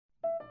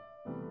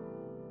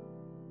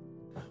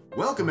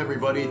Welcome,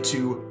 everybody,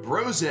 to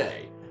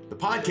Brosé, the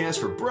podcast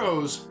for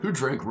bros who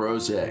drink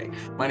rosé.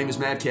 My name is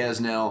Matt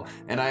Casnell,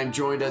 and I am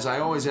joined, as I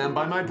always am,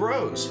 by my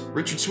bros,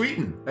 Richard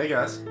Sweeten. Hey,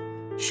 guys.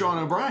 Sean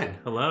O'Brien.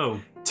 Hello.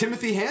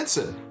 Timothy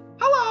Hansen.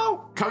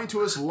 Hello. Coming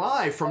to us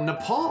live from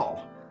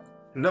Nepal.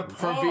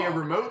 Nepal. Via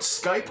remote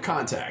Skype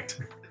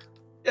contact.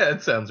 Yeah,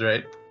 it sounds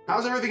right.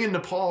 How's everything in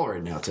Nepal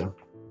right now, Tim?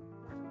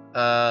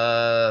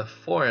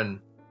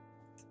 Foreign.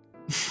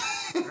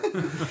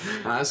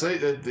 Honestly,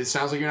 it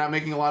sounds like you're not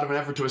making a lot of an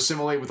effort to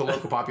assimilate with the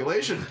local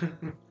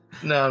population.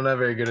 No, I'm not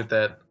very good at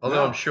that. Although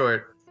No. I'm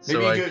short,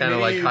 so I kind of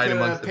like hide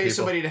amongst the pay people.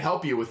 somebody to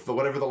help you with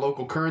whatever the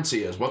local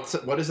currency is.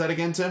 What is that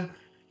again, Tim?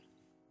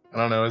 I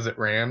don't know. Is it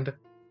Rand?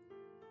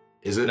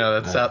 Is it? No,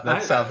 that's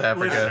South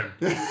Africa.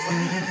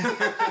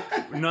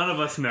 Listen, none of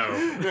us know.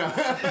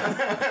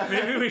 Yeah.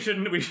 Maybe we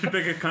should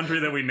pick a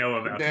country that we know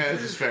about. Yeah,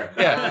 this is fair.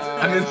 Yeah,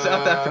 I'm in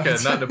South Africa,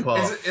 not Nepal.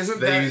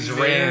 Isn't They that use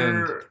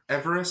near Rand.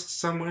 Everest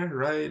somewhere,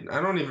 right? I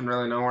don't even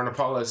really know where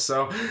Nepal is,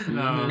 so...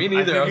 No, Me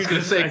neither. I was think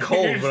gonna say I think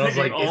cold, you're but I was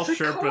thinking like, all is it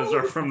Sherpas cold?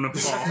 are from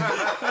Nepal.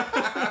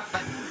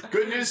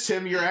 Good news,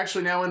 Tim. You're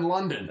actually now in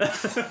London.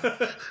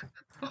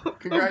 Oh,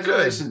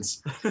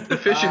 Congratulations. The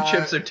fish and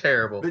chips are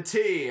terrible. The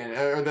tea,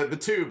 or the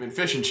tube and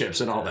fish and chips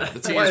and all that. The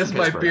tea Why is is from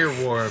my Pittsburgh. beer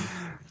warm?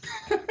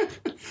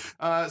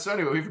 So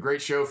anyway, we have a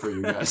great show for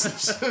you guys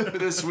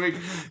this week.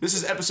 This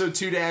is episode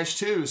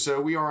 2-2, so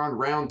we are on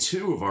round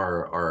 2 of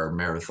our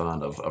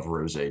marathon of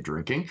rosé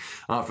drinking.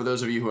 For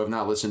those of you who have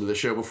not listened to the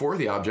show before,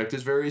 the object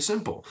is very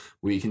simple.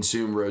 We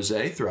consume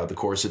rosé throughout the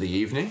course of the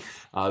evening.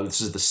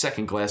 This is the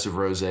second glass of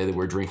rosé that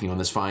we're drinking on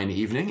this fine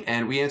evening,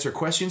 and we answer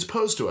questions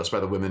posed to us by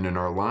the women in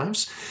our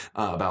lives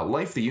about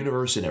life, the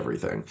universe, and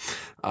everything.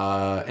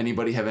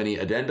 Anybody have any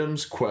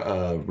addendums,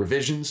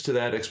 revisions to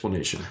that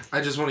explanation?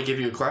 I just want to give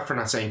you a clap for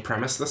not saying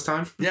premise this time.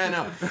 Yeah,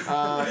 no.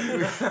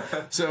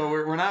 So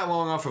we're not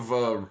long off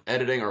of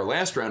editing our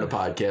last round of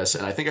podcasts,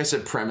 and I think I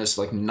said premise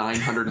like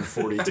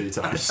 942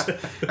 times.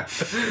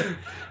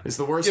 It's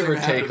the worst Give thing or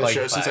that happened take, to the like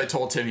show since I 5.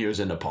 told Tim he was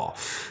in Nepal.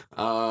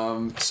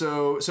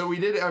 So we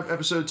did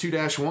episode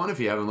 2-1. If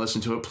you haven't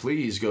listened to it,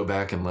 please go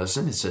back and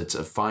listen. It's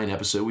a fine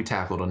episode. We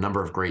tackled a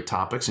number of great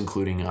topics,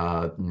 including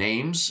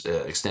names,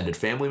 extended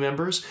family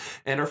members,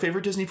 and our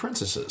favorite Disney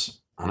princesses.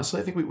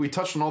 Honestly, I think we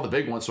touched on all the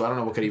big ones, so I don't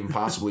know what could even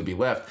possibly be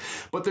left.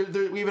 But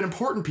we have an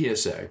important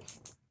PSA.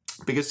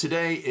 Because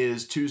today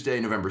is Tuesday,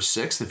 November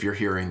 6th, if you're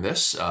hearing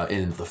this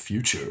in the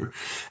future.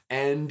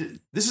 And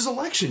this is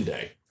Election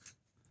Day.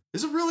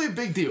 This is really a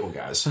big deal,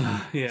 guys.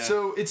 Yeah.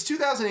 So it's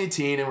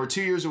 2018, and we're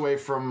 2 years away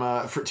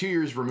from, 2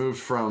 years removed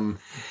from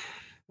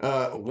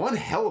one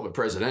hell of a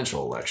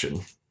presidential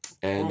election.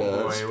 And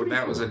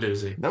that was a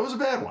doozy. that was a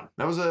bad one.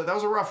 That was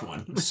a rough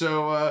one.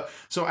 So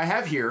I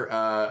have here.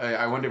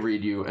 I wanted to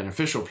read you an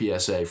official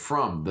PSA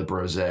from the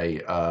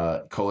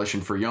Brosé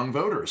Coalition for Young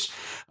Voters,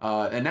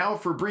 and now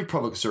for a brief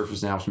public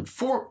service announcement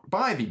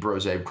by the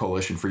Brosé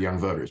Coalition for Young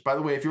Voters. By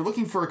the way, if you're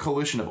looking for a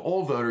coalition of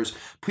old voters,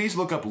 please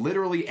look up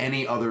literally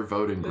any other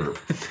voting group.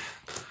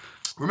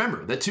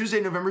 Remember that Tuesday,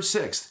 November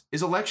 6th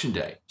is Election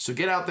Day, so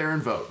get out there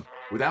and vote.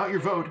 Without your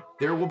vote,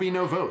 there will be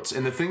no votes,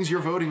 and the things you're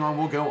voting on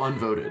will go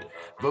unvoted.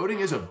 Voting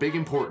is a big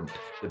important.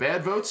 The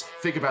bad votes,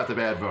 think about the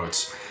bad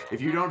votes.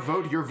 If you don't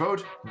vote your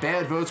vote,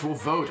 bad votes will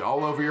vote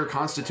all over your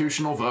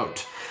constitutional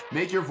vote.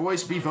 Make your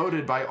voice be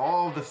voted by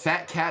all the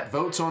fat cat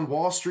votes on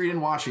Wall Street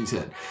and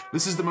Washington.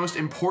 This is the most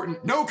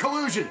important... No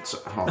collusion!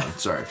 Hold on,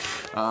 sorry.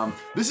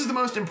 This is the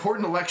most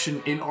important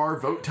election in our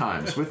vote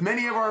times, with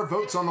many of our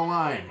votes on the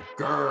line.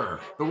 Grr,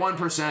 the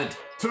 1%.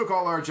 Took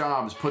all our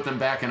jobs, put them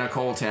back in a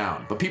coal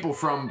town. But people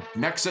from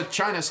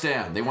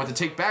Mexa-China-stan, they want to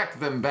take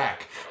them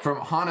back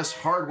from honest,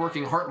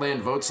 hard-working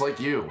heartland votes like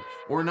you.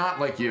 Or not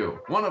like you.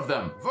 One of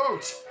them.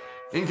 Vote!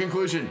 In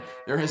conclusion,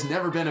 there has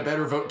never been a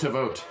better vote to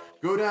vote.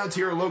 Go down to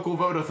your local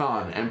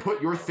vote-a-thon and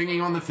put your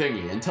thingy on the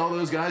thingy and tell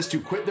those guys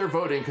to quit their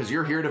voting because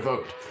you're here to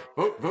vote.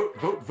 Vote, vote,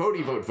 vote,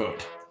 votey, vote,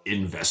 vote.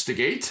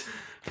 Investigate?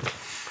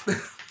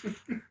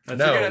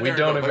 No, we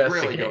don't investigate.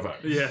 Really investigate. go vote.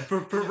 Yeah, for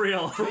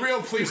real. For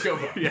real, please go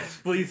vote. Yes,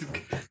 please.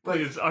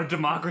 Our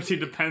democracy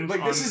depends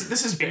Like on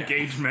this is bad.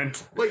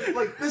 engagement.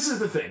 Like this is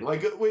the thing.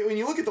 Like when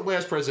you look at the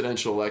last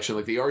presidential election,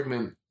 like the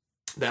argument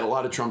that a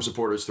lot of Trump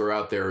supporters throw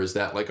out there is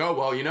that like, oh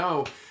well, you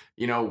know,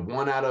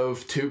 1 out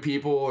of 2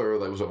 people, or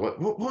like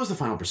what was the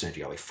final percentage?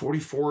 You got like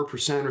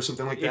 44% or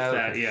something like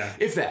that.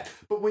 If that.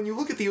 But when you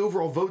look at the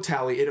overall vote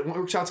tally, it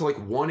works out to like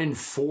 1 in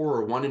 4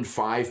 or 1 in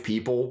 5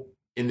 people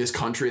in this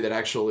country that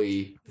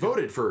actually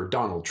voted for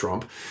Donald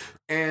Trump.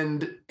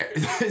 And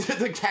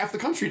like half the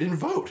country didn't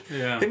vote.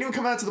 Yeah. They didn't even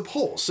come out to the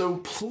polls. So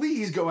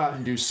please go out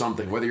and do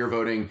something, whether you're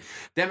voting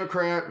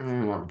Democrat,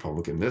 not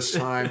Republican this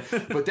time,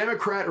 but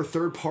Democrat or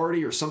third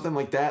party or something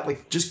like that.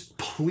 Like, just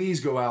please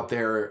go out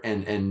there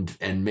and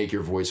make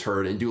your voice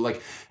heard and do, like,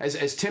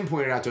 as Tim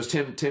pointed out to us.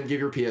 Tim, give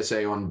your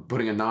PSA on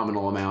putting a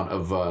nominal amount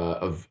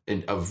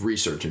of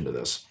research into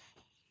this.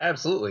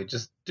 Absolutely.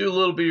 Just do a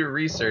little bit of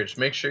research.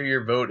 Make sure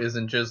your vote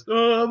isn't just,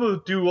 I'm going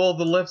to do all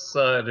the left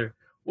side, or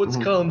what's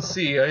column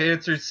C? I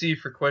answered C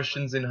for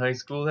questions in high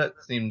school. That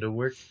seemed to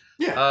work.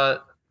 Yeah.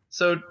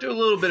 So do a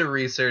little bit of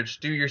research.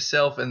 Do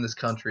yourself and this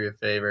country a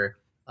favor.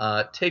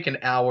 Take an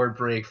hour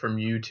break from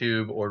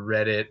YouTube or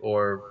Reddit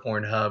or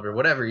Pornhub or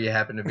whatever you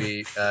happen to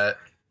be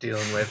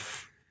dealing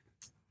with.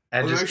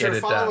 And Well, just make sure get to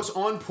it follow done. us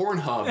on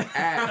Pornhub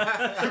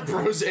at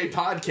Brose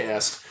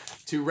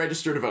Podcast to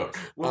register to vote.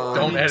 Well,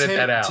 Don't edit Tim,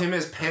 that out. Tim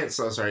is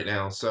pantsless right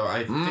now, so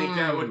I think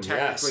that would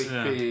yes.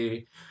 technically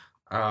be.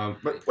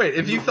 But Wait,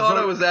 if you thought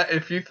I was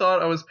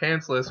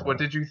pantsless, what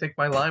did you think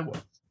my lie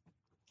was?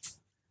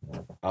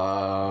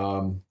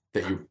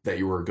 That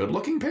you were good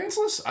looking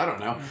pantsless? I don't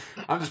know.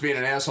 I'm just being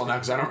an asshole now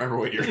because I don't remember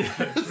what you're.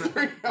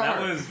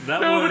 That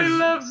Nobody was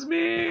loves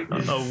me.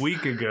 a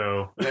week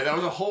ago. Yeah, that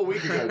was a whole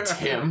week ago,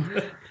 Tim.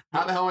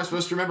 How the hell am I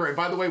supposed to remember? And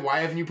by the way, why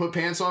haven't you put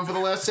pants on for the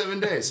last 7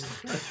 days?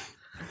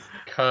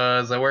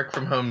 Because I work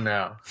from home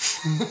now.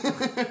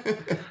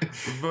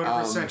 voter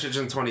percentage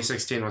in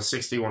 2016 was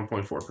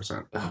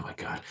 61.4%. Oh my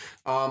god.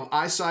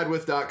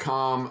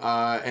 isidewith.com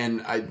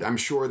and I'm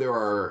sure there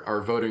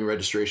are voting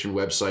registration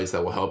websites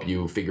that will help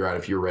you figure out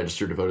if you're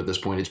registered to vote at this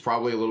point. It's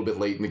probably a little bit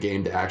late in the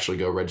game to actually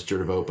go register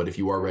to vote, but if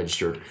you are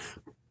registered,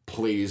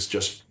 please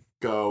just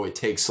go. It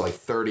takes like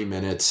 30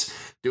 minutes.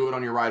 Do it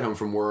on your ride home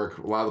from work.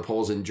 A lot of the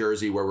polls in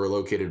Jersey, where we're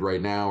located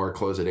right now, are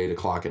closed at 8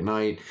 o'clock at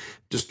night.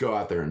 Just go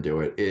out there and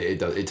do it.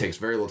 It takes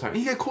very little time.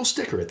 You get a cool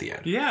sticker at the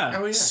end. Yeah.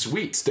 Oh, yeah.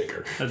 Sweet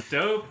sticker. A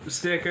dope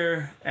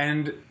sticker,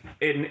 and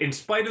in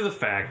spite of the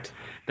fact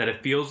that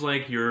it feels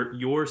like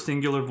your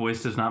singular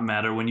voice does not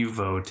matter when you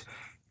vote,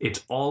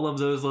 it's all of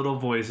those little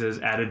voices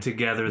added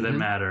together that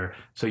matter.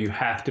 So you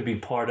have to be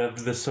part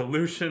of the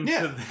solution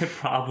Yeah. to the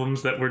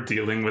problems that we're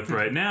dealing with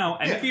right now.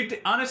 And if you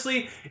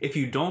honestly, if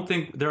you don't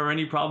think there are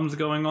any problems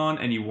going on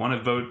and you want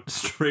to vote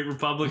straight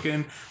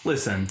Republican,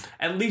 listen,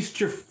 at least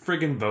you're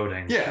friggin'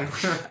 voting. Yeah.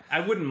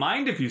 I wouldn't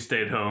mind if you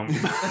stayed home,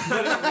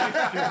 but at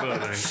least you're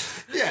voting.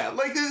 Yeah,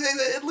 like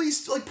at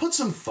least like put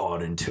some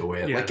thought into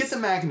it. Like Yes. get the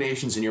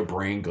machinations in your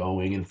brain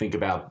going and think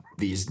about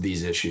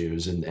these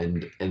issues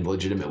and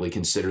legitimately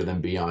consider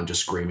them beyond just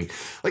screaming.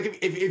 Like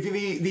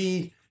if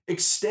the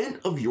extent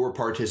of your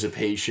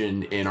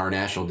participation in our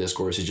national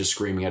discourse is just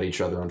screaming at each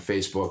other on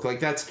Facebook, like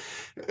that's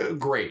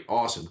great,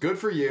 awesome, good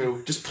for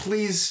you. Just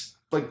please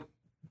like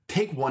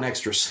take one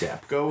extra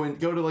step. Go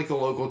to like the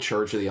local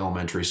church or the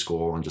elementary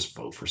school and just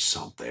vote for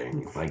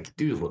something. Like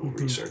do a little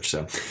research.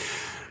 So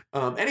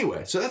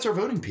anyway, so that's our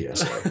voting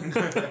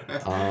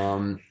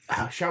PSA.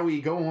 Shall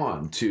we go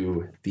on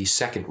to the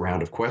second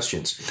round of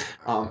questions?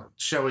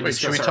 Shall we Wait, discuss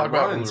should we our talk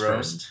about wines Blue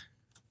Rose? first?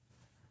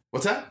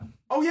 What's that?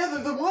 Oh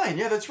yeah, the wine.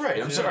 Yeah, that's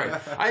right. I'm sorry.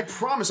 I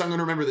promise I'm going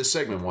to remember this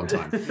segment one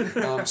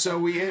time. So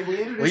we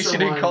introduced At least our you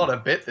didn't wine. call it a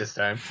bit this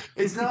time.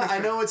 It's not. I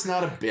know it's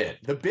not a bit.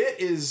 The bit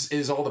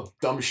is all the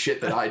dumb shit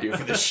that I do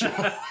for this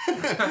show.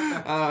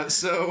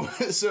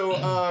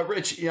 So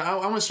Rich, yeah, I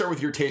want to start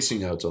with your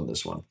tasting notes on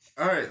this one.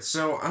 All right,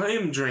 so I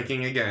am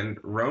drinking again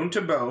Rhone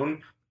to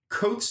Bone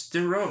Côtes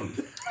de Rhone.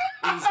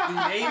 Is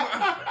the name.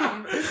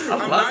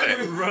 I'm love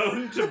it.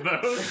 Road to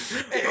vote.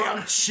 Hey,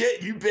 I'm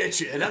shit, you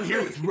bitch, and I'm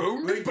here with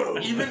Rhone to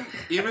Bone.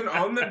 Even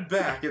on the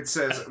back it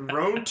says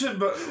Rhone to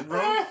Bone.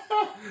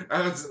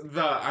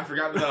 I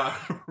forgot the.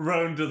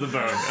 Road to the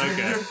bone.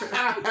 Okay.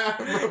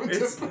 Rhone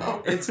It's, to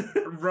Bone. it's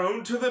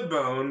Rhone to the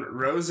Bone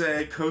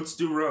Rosé Côtes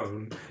du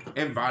Rhone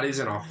embodies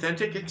an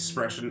authentic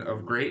expression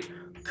of great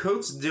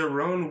Côtes de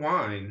Rhone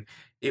wine.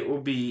 It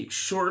will be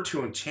sure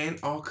to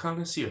enchant all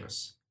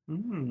connoisseurs.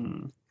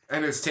 Mm.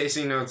 And its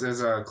tasting notes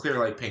is a clear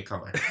light pink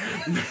color.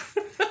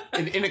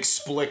 An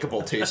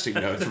inexplicable tasting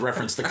note to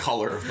reference the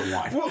color of the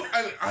wine. Well,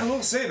 I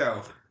will say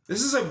though,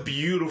 this is a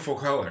beautiful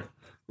color.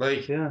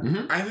 Like, Yeah.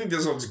 I think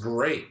this looks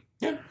great.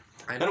 Yeah.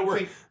 I That'll don't work.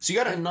 think. So you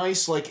got a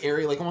nice like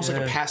area, like almost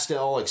like a Yeah.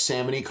 pastel, like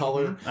salmon-y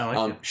color. I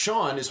like it.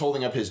 Sean is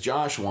holding up his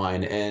Josh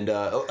wine, and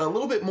a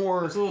little bit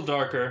more, It's a little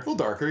darker. a little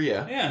darker,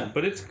 yeah. Yeah,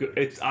 but it's good.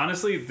 It's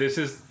honestly, this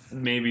is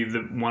maybe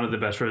one of the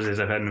best rosés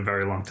I've had in a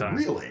very long time.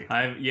 Really?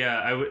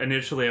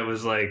 Initially I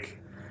was like,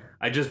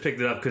 I just picked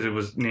it up because it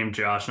was named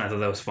Josh and I thought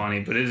that was funny,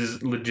 but it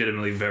is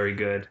legitimately very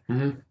good.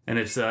 Mhm. And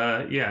it's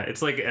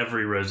it's like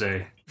every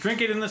rosé.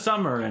 Drink it in the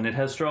summer and it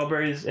has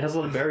strawberries. It has a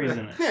lot of berries in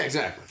it. Yeah,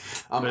 exactly.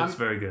 But it's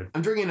very good.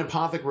 I'm drinking an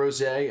Apothic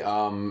Rosé.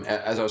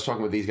 As I was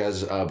talking with these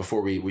guys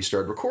before we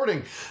started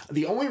recording,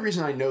 the only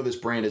reason I know this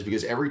brand is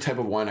because every type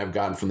of wine I've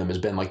gotten from them has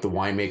been like the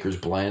winemaker's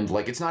blend.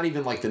 Like it's not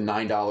even like the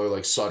 $9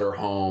 like Sutter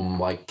Home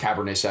like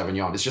Cabernet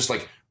Sauvignon. It's just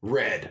like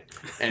red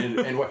and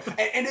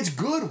it's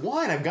good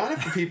wine. I've got it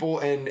for people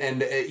and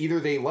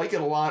either they like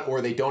it a lot or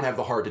they don't have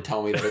the heart to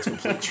tell me that it's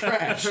complete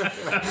trash.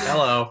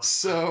 Hello.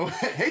 So,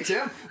 hey,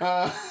 Tim.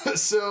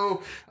 This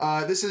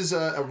is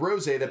a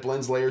rosé that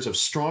blends layers of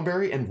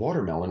strawberry and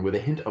watermelon with a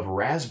hint of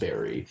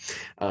raspberry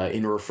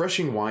in a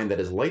refreshing wine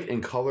that is light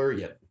in color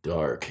yet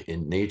dark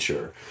in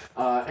nature.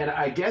 And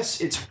I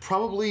guess it's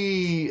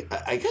probably,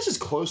 I guess it's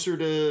closer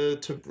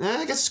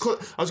I guess it's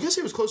close. I was going to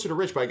say it was closer to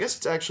Rich, but I guess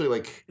it's actually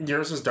like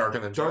Yours is darker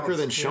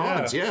than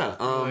Sean's. Yeah.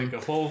 Like a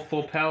whole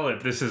full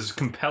palette. This is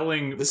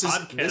compelling. This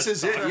podcast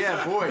is it.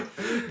 Yeah,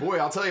 boy,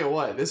 I'll tell you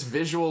what. This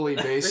visually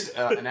based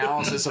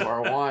analysis of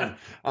our wine.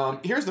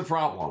 Here's the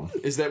problem: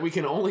 is that we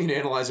can only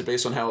analyze it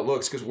based on how it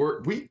looks because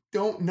we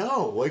don't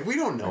know. Like we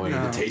don't know any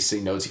of the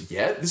tasting notes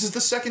yet. This is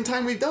the second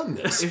time we've done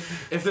this.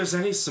 If there's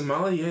any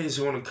sommeliers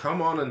who want to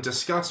come on and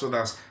discuss with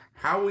us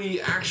how we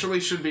actually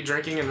should be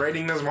drinking and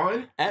rating this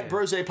wine, at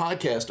Brose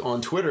Podcast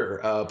on Twitter,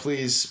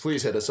 please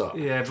hit us up.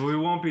 Yeah, but we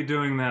won't be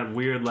doing that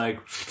weird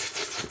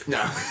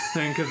No,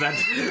 thing because I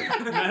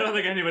don't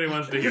think anybody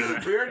wants to hear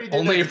that. we already did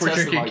Only that if to we're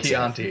test the drinking mics.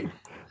 Chianti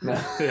No,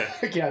 Yeah.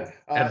 I can't.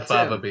 and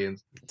fava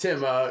beans.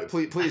 Tim,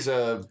 please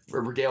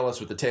regale us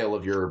with the tale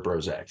of your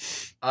Brose.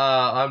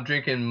 I'm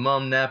drinking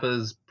Mum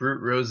Napa's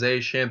Brut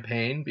Rosé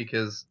Champagne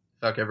because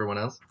fuck everyone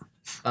else.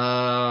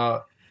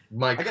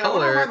 My I gotta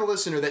color. remind the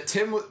listener that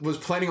Tim was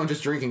planning on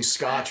just drinking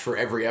scotch for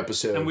every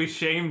episode. And we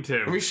shamed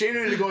him. And we shamed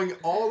him into going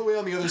all the way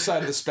on the other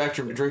side of the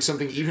spectrum to drink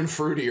something even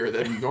fruitier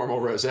than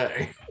normal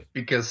rosé.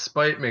 Because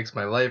spite makes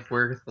my life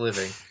worth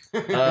living.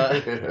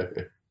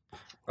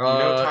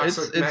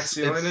 toxic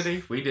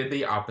masculinity. We did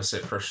the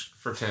opposite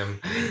for Tim.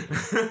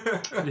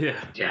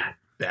 Yeah.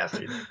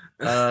 Bastard.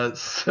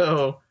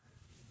 So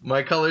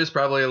my color is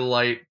probably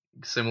light,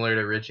 similar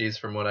to Richie's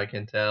from what I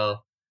can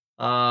tell.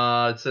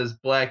 It says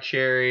black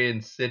cherry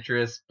and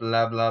citrus,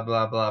 blah blah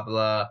blah blah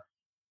blah.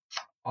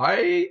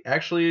 I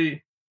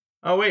actually,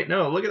 oh wait,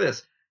 no, look at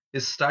this.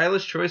 Is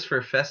stylish choice for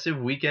a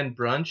festive weekend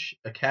brunch,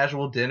 a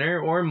casual dinner,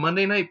 or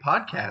Monday night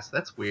podcast?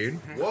 That's weird.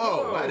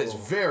 Whoa, that is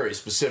very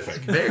specific.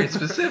 Very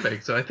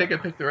specific. So I think I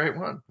picked the right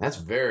one. That's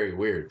very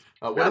weird.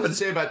 What does it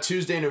say about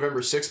Tuesday,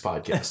 November 6th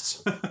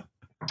podcasts?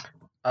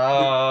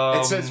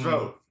 It says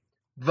vote.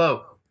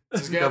 Vote.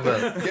 Just get out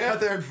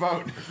there and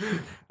vote.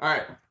 All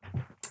right.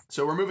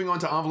 So we're moving on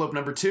to envelope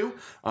number 2.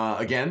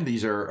 Again,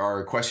 these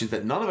are questions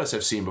that none of us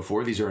have seen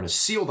before. These are in a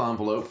sealed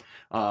envelope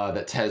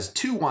that has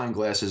 2 wine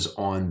glasses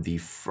on the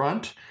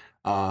front.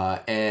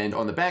 And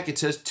on the back it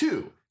says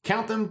 2.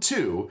 Count them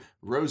 2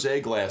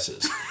 rosé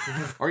glasses.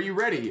 Are you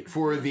ready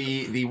for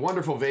the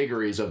wonderful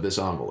vagaries of this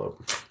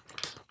envelope?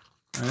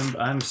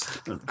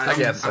 I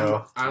guess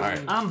so.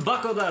 I'm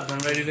buckled up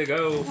and ready to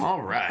go.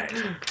 All right.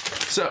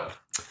 So,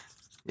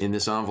 in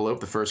this envelope,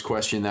 the first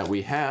question that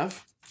we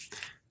have,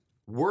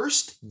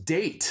 worst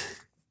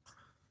date.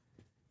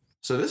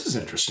 So this is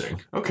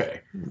interesting.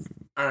 Okay.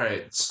 All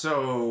right,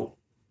 so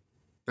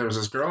there was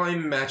this girl I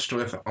matched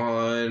with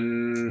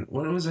on,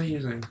 what was I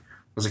using?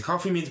 It was a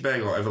Coffee Meets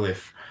Bagel, I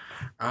believe.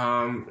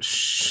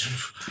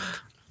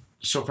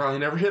 She'll probably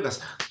never hear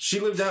this. She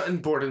lived out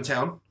in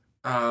Bordentown.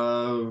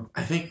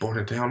 I think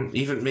Bordentown,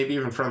 maybe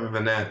even further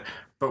than that.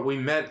 But we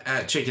met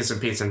at Chickens and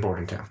Pete's in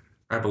Bordentown,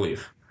 I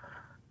believe.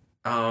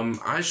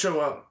 I show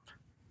up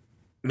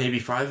maybe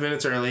 5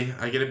 minutes early.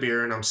 I get a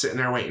beer and I'm sitting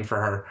there waiting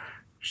for her.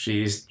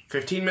 She's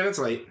 15 minutes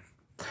late.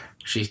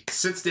 She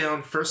sits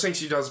down. First thing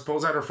she does,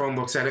 pulls out her phone,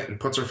 looks at it, and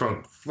puts her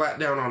phone flat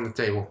down on the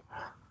table.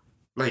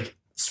 Like,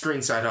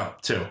 screen side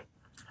up, too.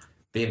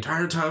 The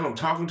entire time I'm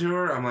talking to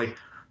her, I'm like,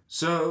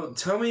 so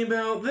tell me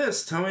about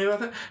this. Tell me about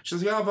that.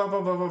 She's like, oh, blah,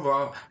 blah, blah, blah,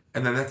 blah.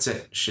 And then that's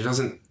it. She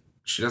doesn't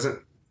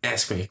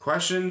ask me a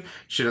question.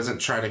 She doesn't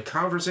try to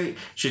conversate.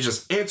 She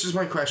just answers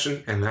my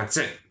question, and that's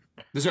it.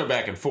 There's no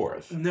back and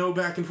forth. No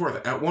back and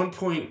forth. At one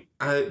point,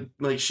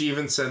 she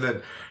even said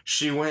that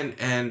she went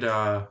and,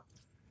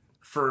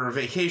 for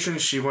vacation,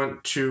 she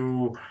went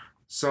to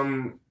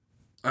some,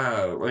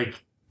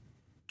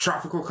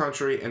 tropical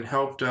country and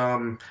helped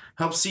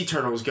sea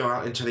turtles go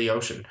out into the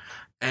ocean.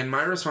 And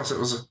my response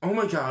was, oh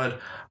my God,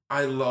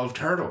 I love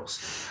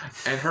turtles.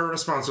 And her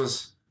response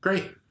was,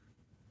 great.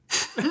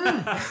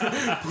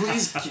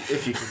 Please,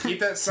 if you can keep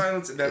that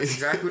silence, that's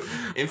exactly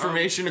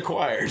information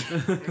acquired.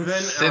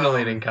 Then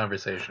Scintillating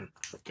conversation.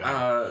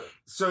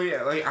 So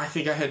yeah, I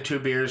think I had 2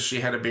 beers.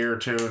 She had a beer or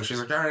 2, and she's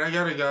like, "All right, I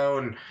gotta go."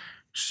 And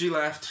she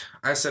left.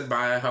 I said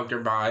bye. I hugged her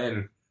bye,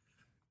 and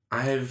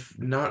I've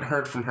not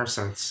heard from her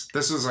since.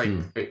 This was a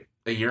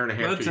year and a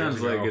half. That 2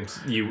 sounds years ago. like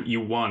it's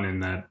you won in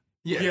that.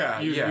 Yeah.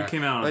 You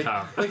came out on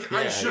top.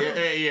 I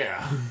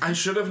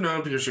should have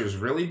known because she was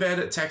really bad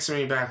at texting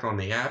me back on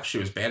the app. She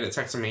was bad at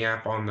texting me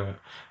back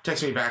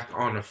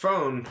on the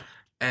phone,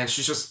 and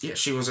she's just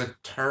she was a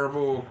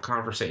terrible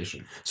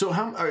conversation. So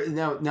how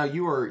now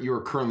you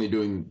are currently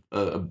doing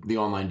the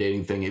online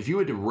dating thing. If you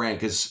had to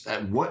rank,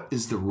 what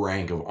is the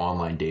rank of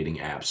online dating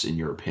apps in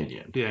your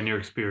opinion? Yeah, in your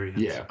experience.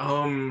 Yeah.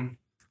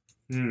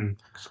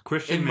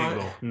 Christian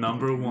Mingle,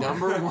 number 1.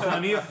 Number 1.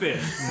 Plenty of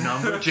Fish,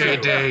 number 2.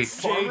 J-Day.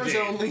 Farmers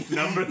only.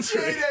 Number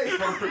 3.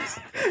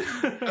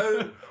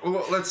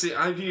 Well, let's see.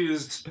 I've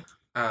used.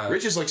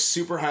 Rich is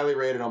super highly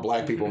rated on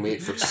Black People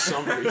Meet for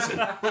some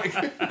reason.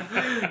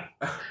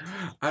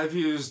 I've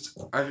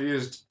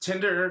used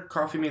Tinder,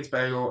 Coffee Meets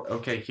Bagel,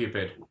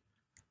 OkCupid,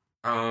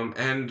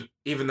 and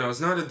even though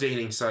it's not a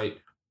dating site,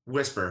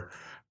 Whisper,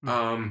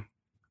 and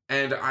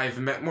I've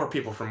met more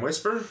people from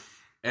Whisper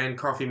and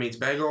Coffee Meets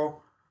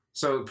Bagel.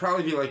 So it'd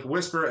probably be like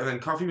Whisper, and then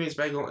Coffee Meets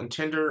Bagel and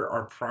Tinder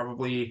are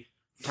probably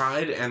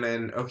tied, and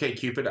then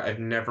OkCupid, I've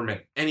never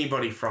met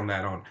anybody from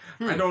that on.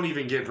 I don't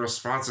even get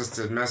responses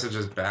to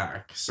messages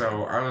back.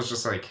 So I was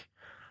just like,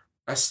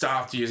 I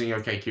stopped using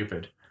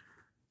OkCupid.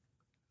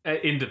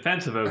 In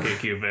defense of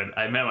OkCupid,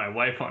 I met my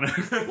wife on it.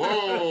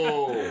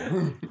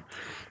 Whoa.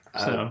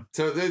 So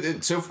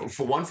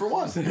for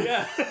one.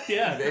 yeah.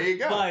 There you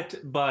go.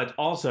 But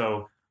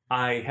also,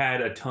 I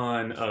had a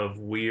ton of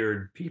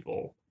weird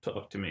people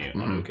talk to me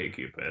on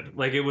OkCupid.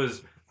 Like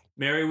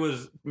Mary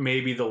was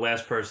maybe the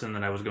last person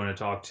that I was going to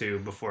talk to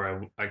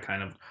before I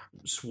kind of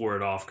swore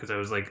it off, because I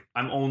was like,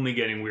 I'm only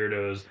getting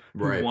weirdos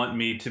who want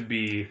me to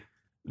be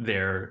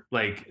there.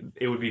 Like,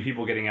 it would be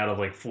people getting out of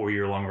like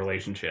 4-year-long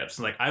relationships.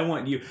 Like, I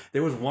want you.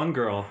 There was one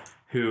girl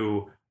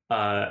who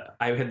I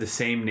had the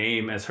same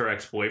name as her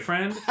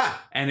ex-boyfriend,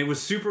 and it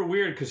was super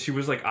weird because she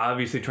was like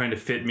obviously trying to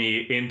fit me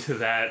into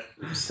that.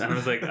 And I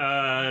was like,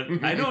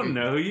 I don't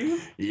know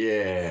you.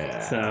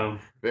 Yeah. So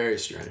very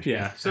strange.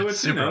 Yeah. So it's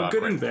super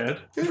awkward. good and bad.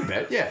 Good and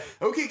bad. Yeah.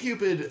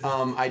 OkCupid.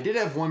 I did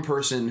have one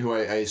person who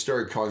I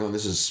started calling on.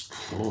 This is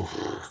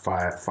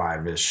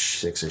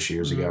 5-ish, 6-ish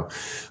years ago.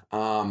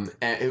 And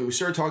who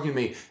started talking to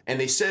me, and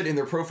they said in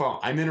their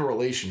profile, "I'm in a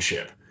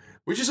relationship."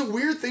 Which is a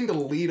weird thing to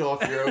lead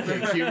off your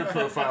OkCupid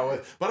profile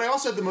with. But I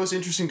also had the most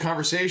interesting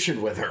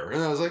conversation with her.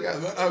 And I was like,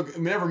 I've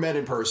never met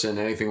in person,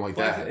 anything like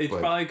that. It's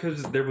probably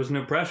because there was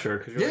no pressure.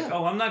 Because you're like,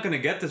 oh, I'm not going to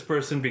get this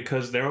person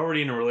because they're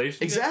already in a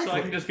relationship. Exactly. So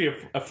I can just be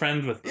a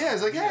friend with them. Yeah,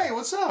 it's like, hey,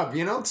 what's up?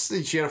 You know,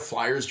 she had a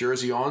Flyers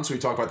jersey on, so we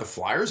talked about the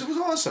Flyers. It was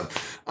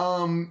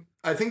awesome.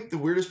 I think the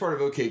weirdest part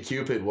of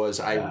OkCupid was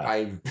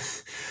I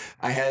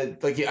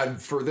had, like,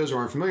 for those who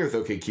aren't familiar with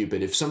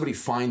OkCupid, if somebody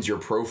finds your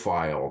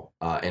profile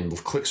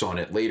and clicks on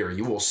it later,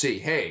 you will see,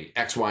 hey,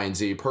 X, Y, and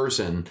Z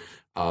person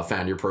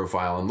found your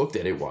profile and looked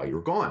at it while you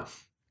were gone.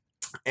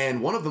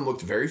 And one of them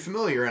looked very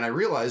familiar, and I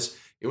realized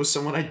it was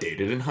someone I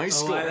dated in high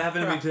school. Oh, that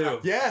happened to me too.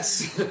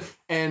 Yes.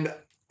 And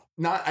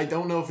I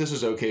don't know if this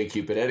was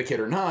OkCupid etiquette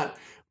or not,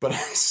 but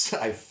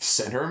I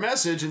sent her a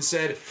message and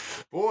said,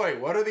 boy,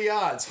 what are the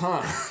odds,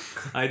 huh?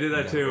 I did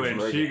that too,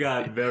 and she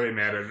got very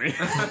mad at me.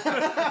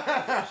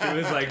 She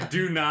was like,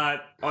 do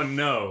not,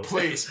 no.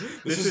 Please.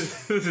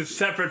 This is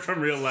separate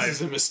from real life.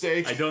 This is a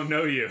mistake. I don't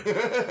know you.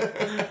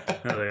 I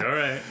was like, all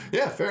right.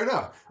 Yeah, fair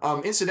enough.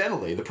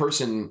 Incidentally, the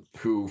person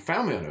who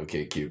found me on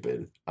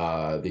OkCupid,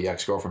 the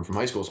ex-girlfriend from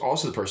high school, is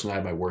also the person I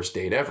had my worst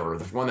date ever,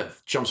 the one that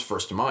jumps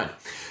first to mind.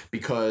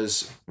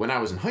 Because when I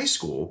was in high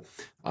school,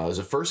 it was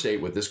a first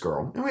date with this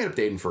girl, and we ended up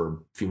dating for a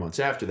few months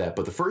after that.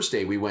 But the first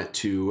date, we went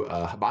to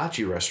a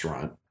hibachi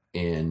restaurant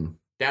in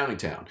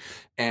Downingtown.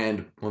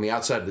 And on the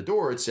outside of the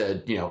door, it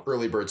said,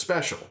 early bird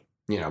special.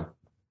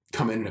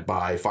 Come in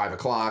by 5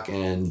 o'clock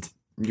and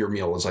your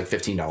meal is like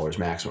 $15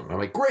 maximum. I'm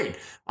like, great.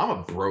 I'm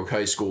a broke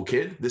high school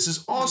kid. This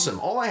is awesome.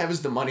 All I have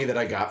is the money that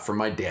I got from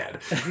my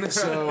dad.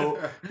 So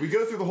we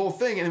go through the whole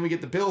thing, and then we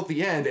get the bill at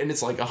the end, and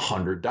it's like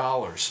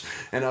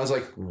 $100. And I was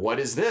like, what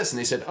is this? And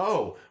they said,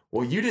 oh,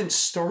 well, you didn't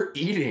start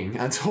eating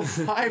until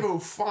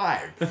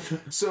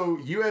 5:05. So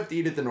you have to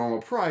eat at the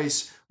normal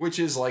price, which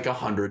is like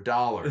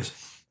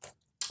 $100.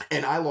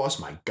 And I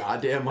lost my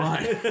goddamn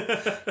mind.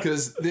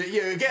 Because,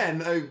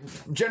 again,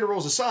 gender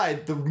roles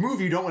aside, the move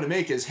you don't want to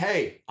make is,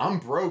 hey, I'm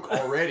broke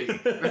already.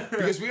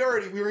 Because we were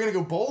going to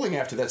go bowling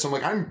after that. So I'm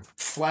like, I'm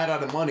flat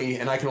out of money,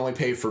 and I can only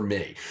pay for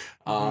me.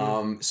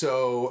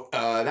 So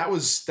that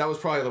was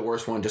probably the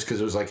worst one, just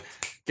because it was like,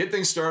 get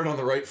things started on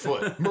the right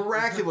foot.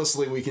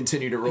 Miraculously, we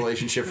continued a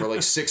relationship for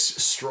like 6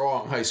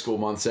 strong high school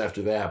months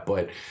after that.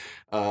 But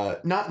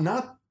not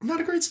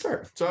a great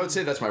start. So I would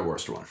say that's my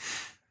worst one.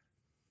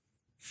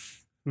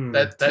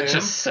 That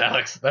just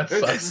sucks. That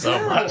sucks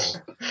so much.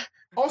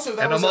 Also,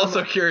 and I'm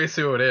also curious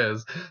who it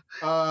is.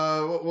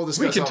 We'll discuss.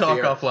 We can talk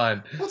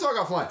offline. We'll talk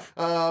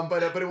offline.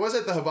 But it was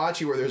at the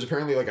hibachi where there was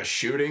apparently like a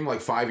shooting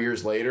like 5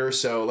 years later.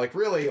 So like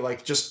really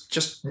like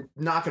just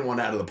knocking one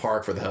out of the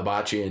park for the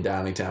hibachi in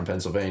Downingtown,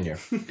 Pennsylvania.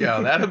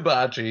 Yeah, that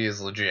hibachi is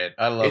legit.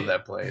 I love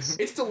that place.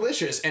 It's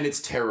delicious and it's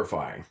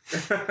terrifying.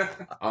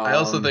 I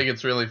also think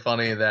it's really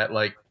funny that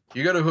like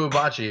you go to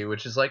hibachi,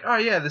 which is like, oh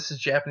yeah, this is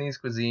Japanese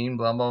cuisine,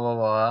 blah blah blah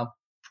blah.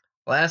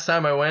 Last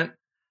time I went,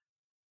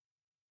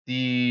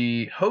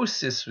 the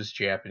hostess was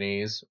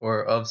Japanese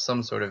or of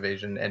some sort of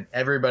Asian, and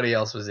everybody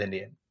else was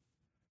Indian.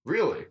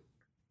 Really?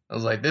 I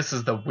was like, this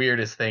is the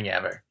weirdest thing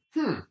ever.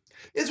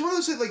 It's one of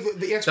those things, like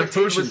the expectation.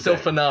 The food was still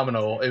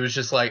phenomenal. It was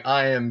just like,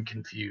 I am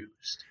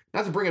confused.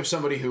 Not to bring up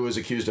somebody who was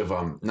accused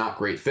of not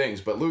great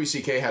things, but Louis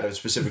C.K. had a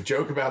specific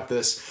joke about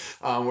this,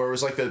 where it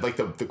was like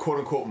the quote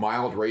unquote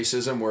mild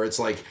racism, where it's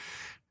like,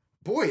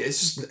 boy,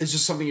 it's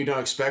just something you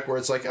don't expect. Where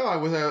it's like, oh, I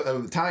was at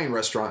an Italian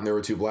restaurant and there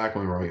were 2 black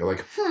women. You're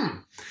like,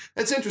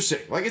 that's interesting.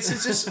 Like it's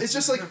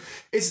just like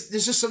it's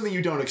just something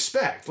you don't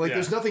expect. Like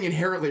there's nothing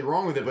inherently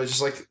wrong with it, but it's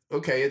just like,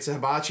 okay, it's a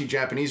hibachi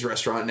Japanese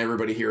restaurant and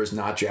everybody here is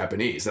not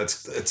Japanese.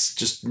 That's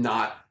just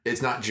not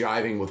it's not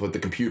jiving with what the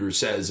computer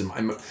says, and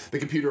the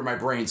computer in my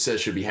brain says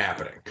should be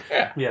happening.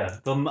 Yeah,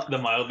 the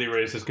mildly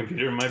racist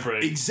computer in my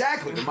brain.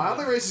 Exactly. The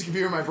mildly racist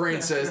computer in my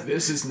brain says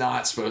this is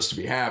not supposed to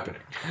be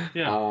happening.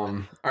 Yeah. All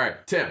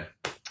right, Tim.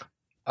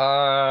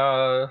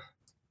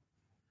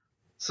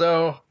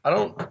 So I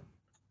don't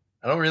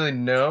really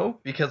know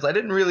because I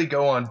didn't really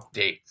go on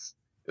dates.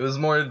 It was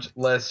more or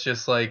less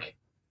just like,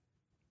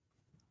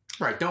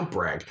 Right, don't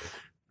brag.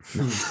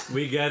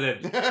 We get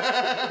it.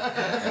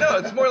 no,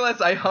 it's more or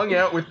less I hung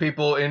out with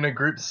people in a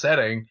group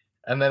setting,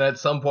 and then at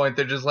some point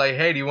they're just like,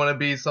 hey, do you want to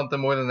be something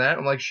more than that?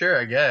 I'm like, sure,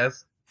 I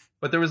guess.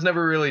 But there was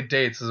never really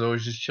dates. It was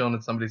always just chilling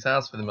at somebody's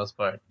house for the most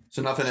part.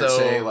 So nothing to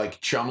say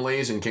like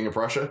Chumley's and King of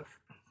Prussia?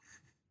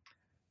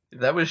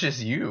 That was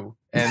just you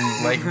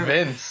and like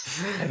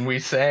Vince, and we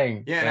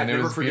sang. Yeah, and I've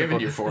never forgiven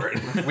you for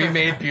it. We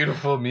made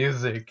beautiful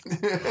music. All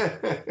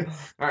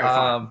right,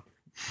 fine.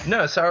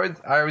 No, so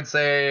I would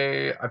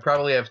say I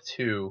probably have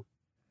two.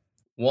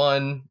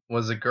 One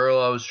was a girl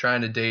I was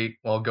trying to date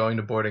while going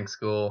to boarding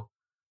school,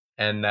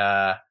 and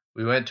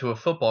we went to a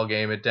football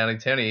game at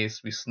Downingtown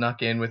East. We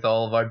snuck in with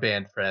all of our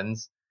band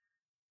friends,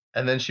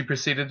 and then she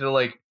proceeded to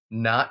like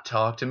not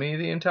talk to me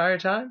the entire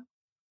time.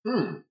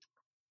 And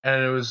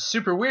it was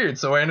super weird,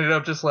 so I ended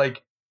up just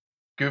like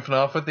goofing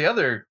off with the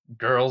other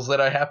girls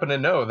that I happen to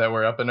know that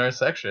were up in our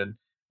section.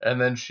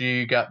 And then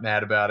she got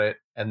mad about it,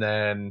 and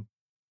then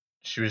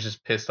she was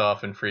just pissed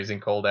off and freezing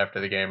cold after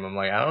the game. I'm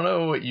like, I don't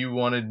know what you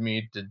wanted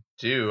me to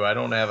do. I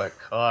don't have a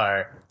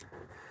car.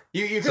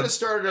 You could have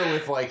started her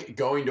with like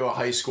going to a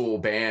high school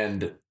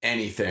band,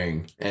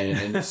 anything,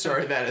 and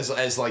started that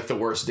as like the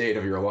worst date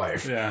of your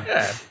life.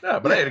 Yeah, no,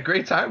 but I had a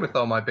great time with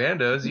all my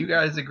bandos. You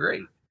guys are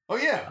great. Oh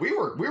yeah, we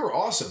were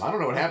awesome. I don't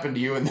know what happened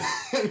to you and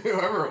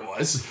whoever it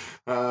was.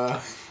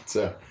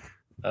 So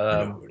I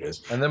know who it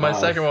is. And then my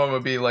second one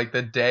would be like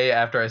the day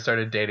after I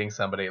started dating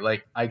somebody.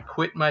 Like I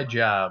quit my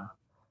job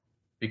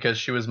because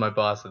she was my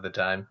boss at the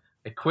time.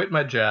 I quit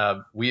my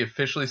job. We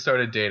officially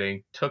started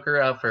dating. Took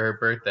her out for her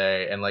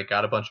birthday and like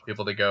got a bunch of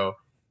people to go.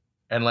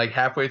 And like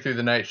halfway through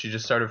the night, she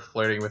just started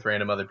flirting with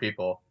random other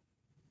people.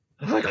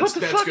 I'm like, what the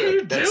fuck are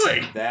you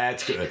doing?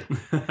 That's good.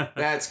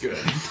 That's good.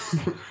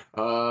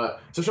 So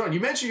Sean,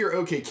 you mentioned your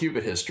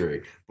OkCupid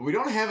history, but we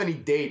don't have any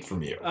date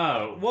from you.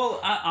 Oh,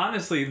 well,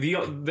 honestly,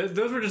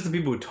 those were just the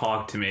people who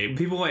talked to me.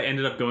 People I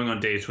ended up going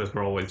on dates with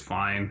were always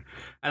fine.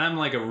 And I'm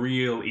like a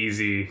real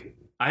easy...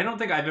 I don't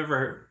think I've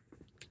ever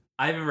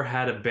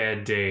had a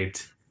bad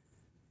date,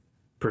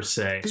 per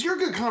se. Because you're a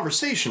good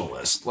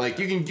conversationalist. Like,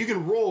 you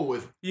can roll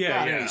with...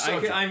 Yeah.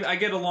 I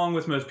get along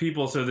with most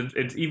people, so that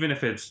it's even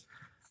if it's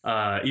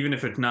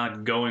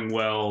not going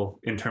well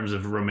in terms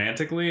of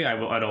romantically,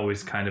 I'd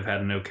always kind of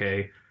had an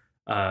okay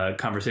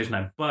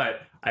conversation.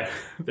 But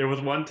there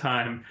was one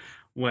time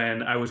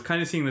when I was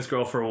kind of seeing this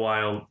girl for a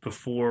while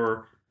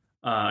before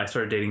I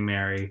started dating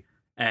Mary,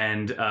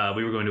 and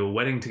we were going to a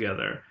wedding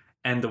together.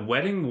 And the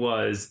wedding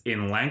was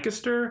in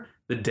Lancaster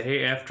the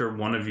day after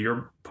one of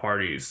your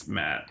parties,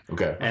 Matt.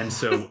 Okay. And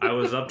so I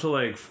was up till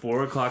like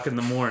 4 o'clock in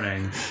the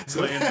morning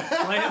playing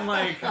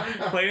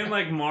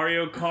like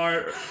Mario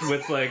Kart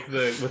with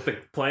the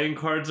playing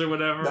cards or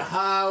whatever.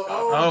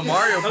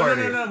 Mario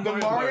Party. No, the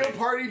Mario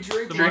Party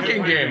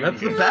drinking game.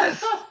 That's the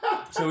best.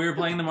 So we were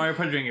playing the Mario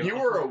Party drinking. You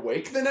were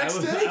awake the next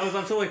day? I was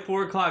up till like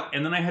 4 o'clock,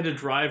 and then I had to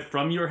drive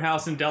from your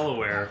house in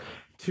Delaware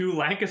to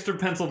Lancaster,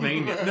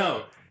 Pennsylvania.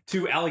 No,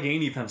 to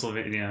Allegheny,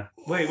 Pennsylvania.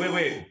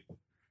 Wait.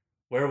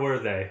 Where were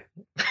they?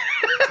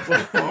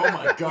 Oh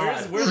my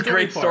god. It's a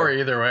great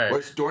story either way.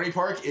 Dorney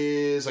Park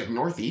is like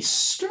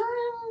northeastern?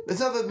 It's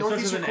not the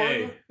northeastern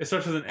corner? It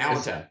starts with an A.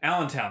 Allentown.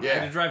 Allentown. Yeah. I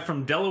had to drive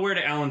from Delaware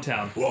to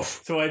Allentown.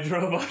 Woof. So I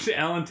drove up to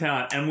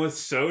Allentown and was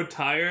so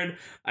tired,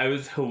 I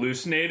was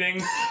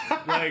hallucinating.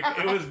 Like,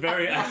 it was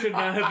I should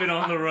not have been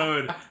on the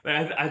road.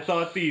 I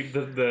thought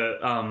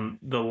the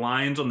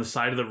lines on the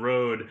side of the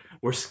road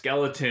were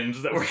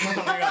skeletons that were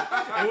coming up.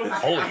 It was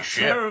Holy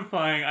shit.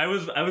 terrifying. I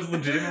was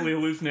legitimately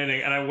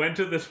hallucinating, and I went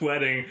to this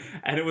wedding,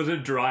 and it was a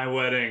dry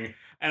wedding,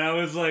 and I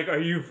was like, Are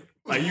you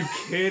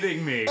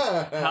kidding me?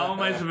 How am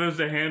I supposed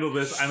to handle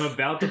this? I'm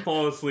about to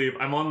fall asleep.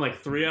 I'm on like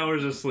 3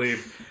 hours of sleep,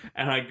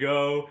 and I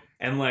go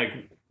and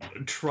like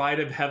try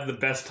to have the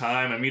best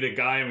time. I meet a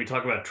guy and we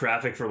talk about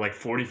traffic for like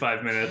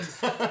 45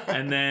 minutes,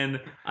 and then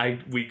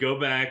we go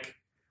back,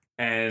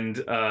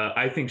 and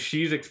I think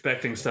she's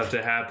expecting stuff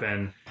to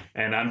happen,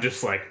 and I'm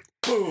just like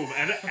boom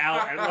and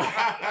out and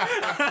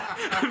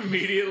like,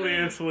 immediately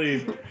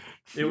asleep.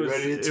 It was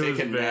ready to take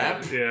a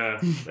nap? Yeah.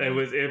 It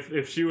was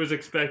if she was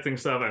expecting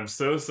stuff, I'm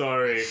so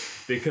sorry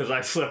because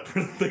I slept for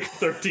like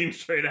 13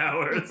 straight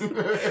hours.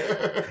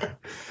 The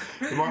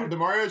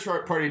Mario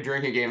Party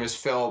drinking game has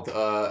felled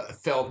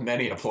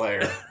many a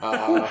player.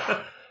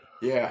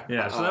 Yeah.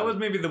 Yeah. So that was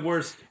maybe the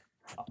worst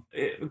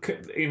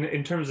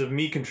in terms of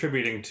me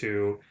contributing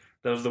to.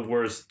 That was the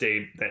worst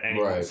date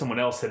that someone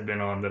else had been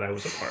on that I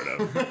was a part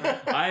of.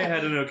 I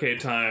had an okay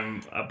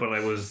time, but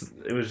it was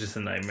just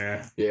a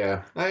nightmare.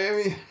 Yeah. I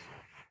mean,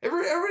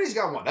 everybody's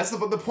got one. That's the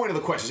point of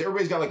the question.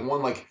 Everybody's got like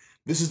one, like,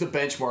 this is the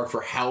benchmark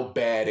for how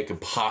bad it could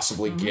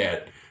possibly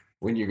get.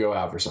 when you go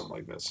out for something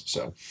like this.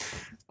 So,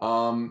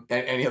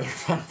 any other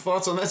final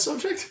thoughts on that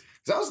subject?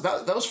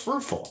 That was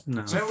fruitful.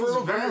 No. Some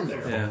fertile ground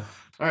there. Yeah.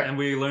 All right. And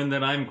we learned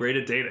that I'm great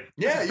at dating.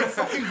 Yeah, you're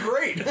fucking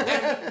great.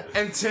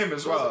 And Tim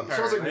as well.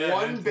 Sounds like apparently.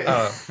 one bit.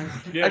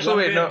 Yeah, Actually, one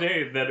wait, bad no.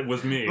 date that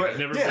was me. But- I've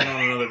never yeah. been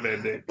on another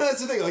bad date.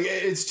 That's the thing. Like,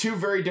 it's two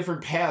very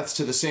different paths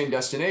to the same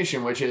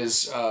destination, which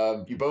is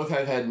you both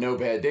have had no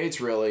bad dates,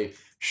 really.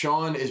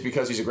 Sean is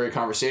because he's a great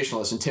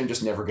conversationalist, and Tim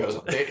just never goes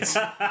on dates.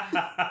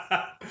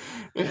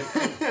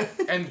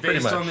 And Pretty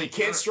based much. on the You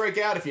can't strike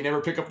out if you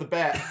never pick up the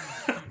bat.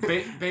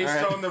 based All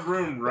right. on the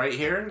room right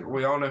here,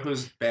 we all know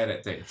who's bad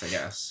at dates. I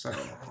guess. I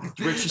don't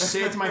know. Rich, just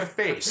say it to my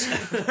face.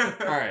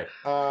 All right.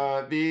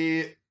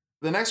 The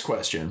next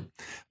question: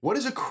 what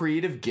is a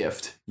creative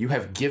gift you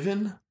have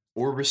given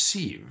or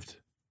received?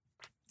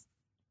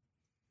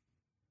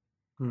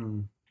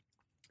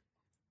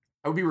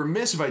 I would be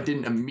remiss if I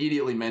didn't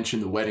immediately mention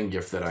the wedding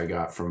gift that I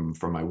got from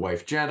my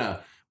wife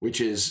Jenna,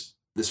 which is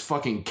this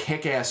fucking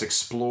kick-ass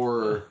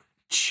Explorer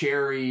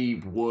cherry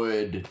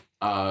wood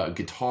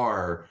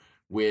guitar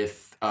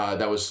with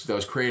that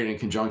was created in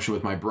conjunction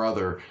with my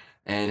brother.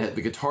 And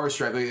the guitar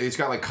strap, it's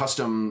got like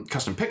custom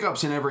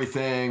pickups and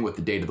everything with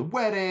the date of the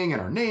wedding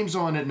and our names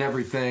on it and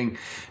everything.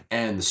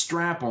 And the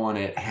strap on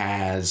it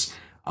has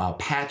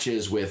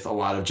patches with a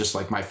lot of just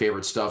like my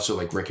favorite stuff. So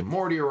like Rick and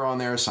Morty are on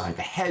there. Sonic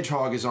the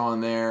Hedgehog is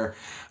on there.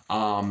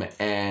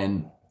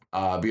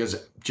 Because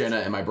Jenna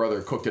and my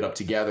brother cooked it up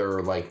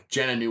together, like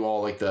Jenna knew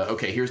all like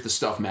here's the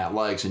stuff Matt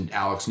likes, and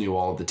Alex knew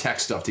all of the tech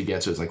stuff to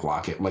get. So it's like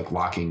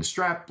locking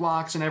strap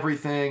blocks and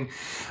everything.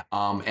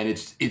 And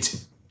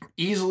it's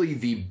easily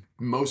the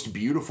most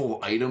beautiful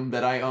item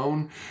that I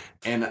own.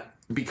 And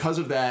because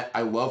of that,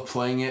 I love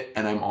playing it,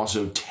 and I'm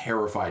also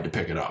terrified to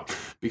pick it up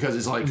because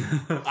it's like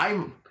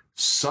I'm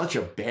such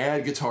a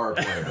bad guitar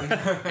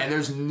player, and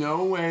there's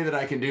no way that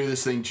I can do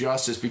this thing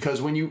justice. Because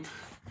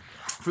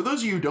for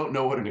those of you who don't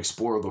know what an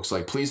Explorer looks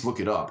like, please look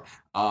it up.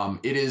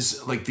 It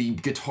is like the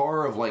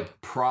guitar of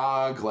like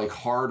prog, like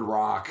hard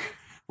rock.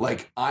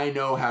 Like I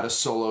know how to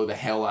solo the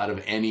hell out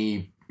of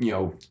any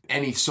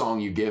song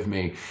you give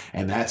me,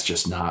 and that's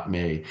just not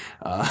me.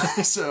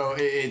 So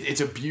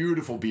it's a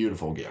beautiful,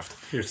 beautiful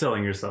gift. You're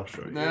selling yourself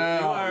short. No.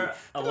 You are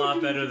a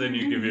lot better than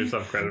you give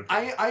yourself credit for.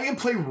 I can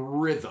play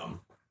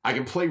rhythm. I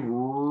can play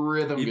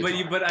rhythm guitar.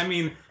 But I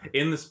mean,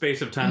 in the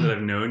space of time that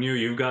I've known you,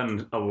 you've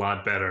gotten a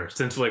lot better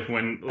since like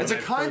when. It's a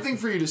kind thing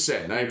for you to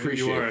say, and I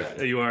appreciate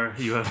that. You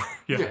have.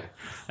 Yeah.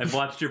 I've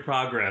watched your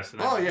progress.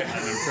 And Oh I'm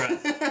yeah.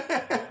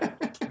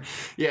 impressed.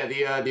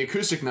 Yeah, the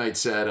acoustic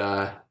nights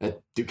at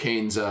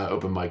Duquesne's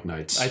open mic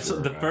nights.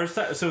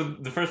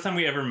 The first time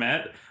we ever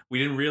met, we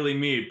didn't really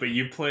meet, but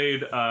you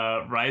played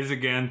Rise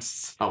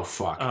Against. Oh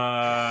fuck.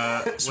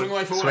 Swing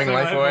Life Away. Swing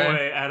Life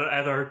Away.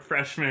 at our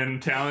freshman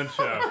talent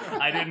show.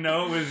 I didn't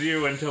know it was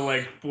you until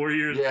like 4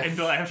 years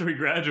until after we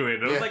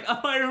graduated. I was like,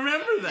 oh, I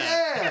remember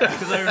that. Yeah.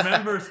 Because I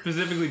remember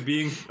specifically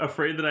being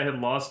afraid that I had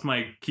lost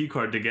my key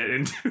card to get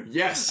into.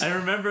 Yes. I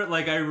remember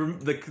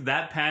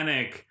that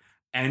panic.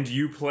 And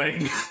you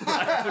playing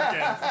Rise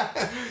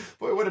Against.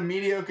 Boy, what a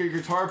mediocre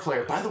guitar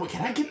player. By the way,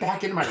 can I get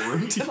back into my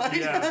room tonight?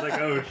 Yeah, I was like,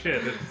 oh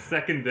shit, it's the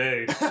second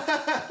day.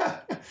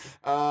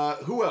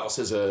 Who else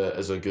has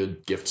a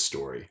good gift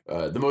story?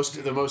 The most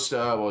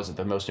what was it?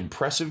 The most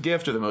impressive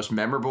gift or the most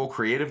memorable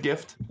creative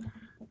gift?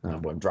 Oh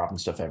boy, I'm dropping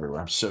stuff everywhere.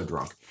 I'm so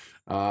drunk.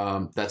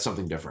 That's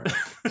something different.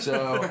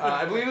 So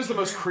I believe it was the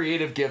most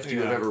creative gift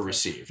you have ever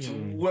received.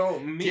 Well,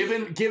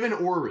 Given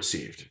or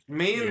received.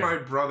 Me and my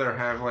brother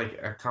have like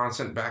a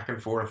constant back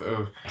and forth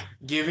of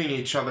giving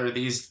each other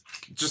these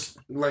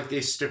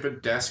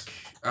stupid desk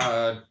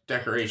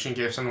decoration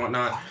gifts and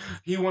whatnot.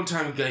 He one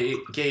time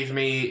gave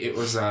me, it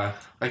was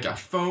like a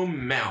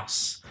foam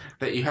mouse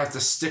that you have to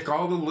stick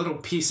all the little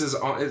pieces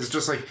on. It's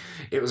just like,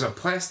 it was a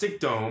plastic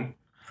dome,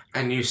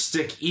 and you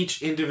stick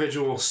each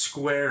individual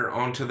square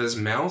onto this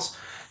mouse.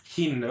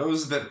 He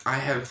knows that I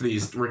have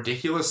these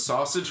ridiculous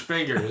sausage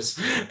fingers,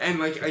 and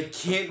like I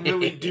can't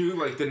really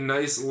do like the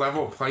nice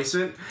level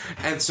placement,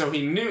 and so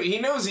he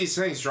knows these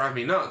things drive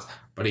me nuts,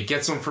 but he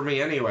gets them for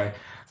me anyway.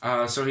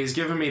 So he's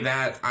given me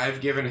that.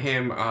 I've given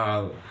him.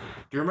 Do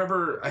you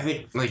remember? I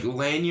think like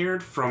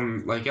lanyard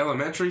from like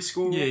elementary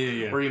school.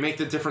 Yeah. Where you make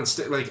the different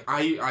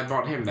I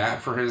bought him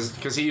that for his,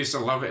 because he used to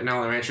love it in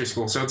elementary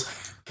school. So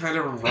it's kind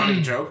of a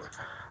running joke.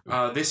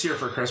 This year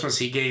for Christmas,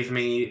 he gave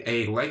me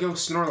a Lego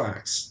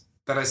Snorlax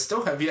that I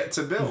still have yet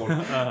to build.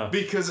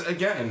 Because,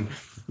 again,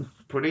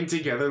 putting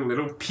together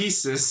little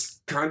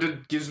pieces kind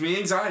of gives me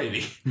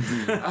anxiety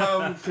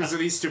because of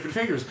these stupid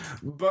fingers.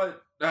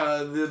 But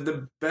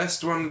the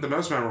best one, the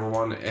most memorable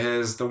one,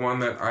 is the one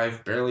that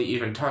I've barely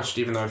even touched,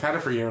 even though I've had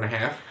it for a year and a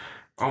half,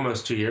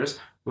 almost 2 years,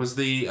 was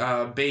the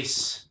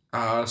bass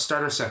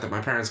starter set that my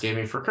parents gave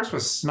me for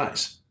Christmas.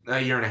 Nice. A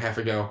year and a half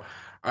ago.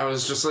 I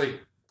was just like,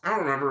 I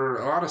don't remember,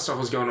 a lot of stuff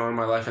was going on in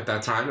my life at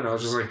that time, and I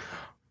was just like,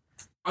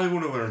 I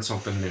want to learn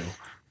something new.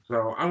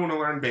 So I want to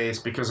learn bass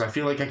because I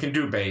feel like I can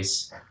do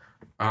bass,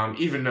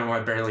 even though I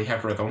barely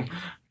have rhythm.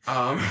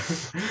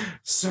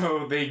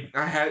 So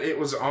it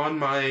was on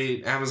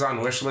my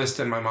Amazon wish list,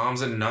 and my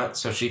mom's a nut,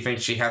 so she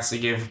thinks she has to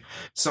give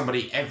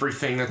somebody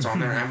everything that's on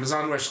their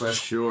Amazon wish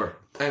list. Sure.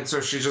 And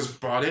so she just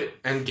bought it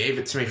and gave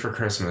it to me for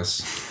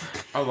Christmas,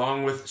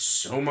 along with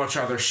so much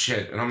other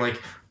shit. And I'm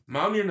like,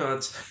 Mom, you're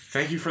nuts.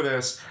 Thank you for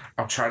this.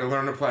 I'll try to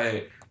learn to play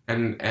it.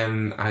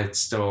 And I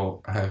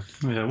still have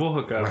we'll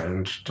hook up.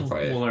 learned to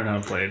play it. We'll learn how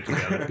to play it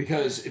together.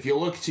 Because if you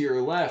look to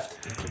your left,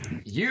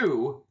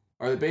 you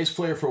are the bass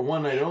player for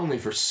One Night Only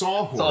for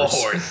Sawhorse.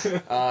 Sawhorse.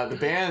 The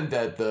band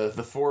that the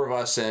four of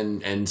us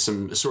and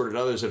some assorted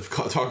others have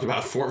talked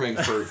about forming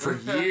for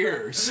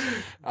years.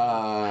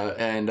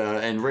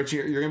 And Rich,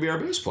 you're going to be our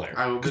bass player.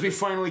 Because we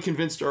finally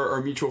convinced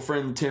our mutual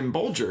friend Tim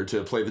Bolger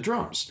to play the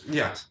drums.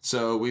 Yes.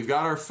 So we've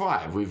got our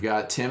five. We've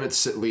got Tim at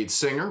lead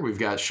singer. We've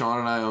got Sean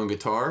and I on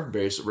guitar,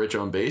 Rich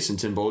on bass, and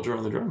Tim Bolger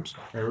on the drums.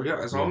 There we go.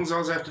 As long as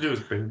all I have to do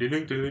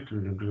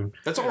is...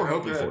 That's all we're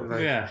hoping for.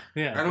 Like, yeah.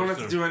 I don't have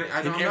to do any...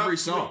 In every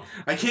song.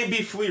 I can't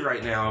be Flea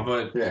right now,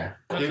 but Yeah.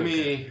 give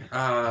me...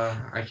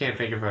 I can't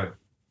think of a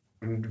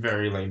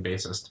very lame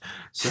bassist.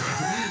 So,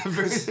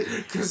 Because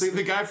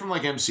the guy from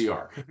like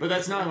MCR, but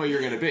that's not what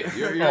you're gonna be.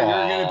 You're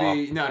gonna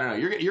be no.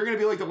 You're gonna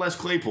be like the Les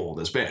Claypool of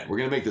this band. We're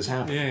gonna make this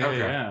happen. Yeah. okay.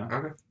 Yeah.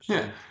 Okay.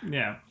 Yeah.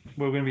 Yeah.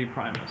 We're gonna be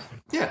Primus.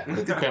 Yeah.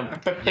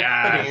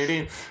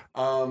 Yeah.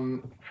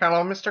 Um.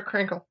 Hello, Mr.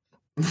 Crinkle.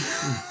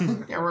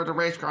 Yeah, we're the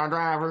race car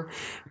driver.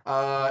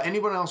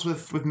 Anyone else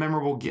with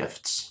memorable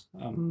gifts,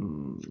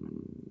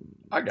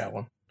 I got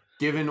one.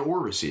 given or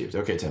received?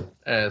 Okay, Tim.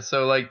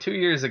 So like 2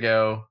 years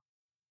ago,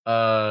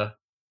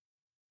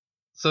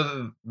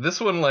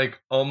 this one like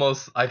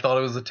almost I thought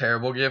it was a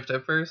terrible gift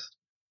at first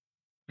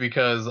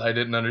because I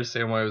didn't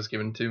understand why it was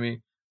given to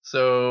me.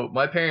 So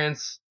my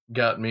parents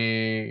got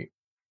me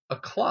a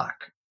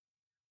clock,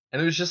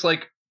 and it was just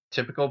like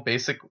typical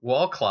basic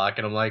wall clock,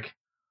 and I'm like,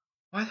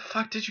 why the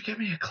fuck did you get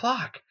me a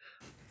clock?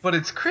 But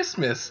it's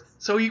Christmas,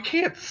 so you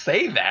can't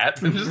say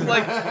that. I'm just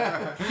like,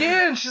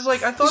 yeah, and she's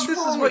like, I thought What's this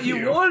is wrong what with you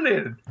you?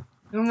 wanted.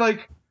 And I'm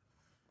like,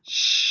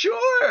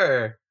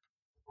 sure.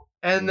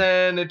 And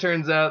then it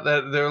turns out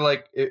that they're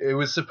like, it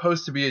was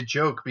supposed to be a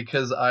joke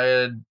because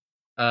I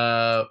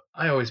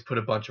always put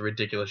a bunch of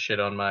ridiculous shit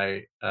on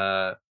my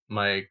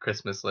my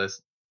Christmas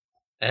list,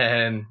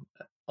 and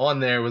on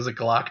there was a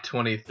Glock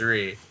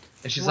 23,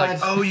 and she's like,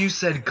 What? oh, you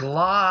said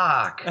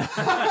Glock.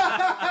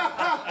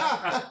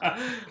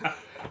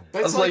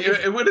 I was like,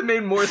 it would have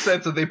made more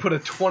sense if they put a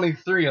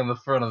 23 on the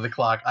front of the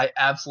clock. I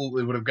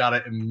absolutely would have got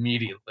it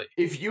immediately.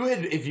 if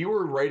you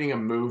were writing a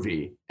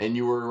movie and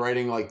you were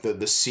writing like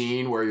the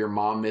scene where your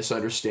mom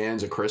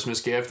misunderstands a Christmas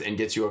gift and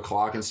gets you a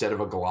clock instead of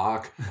a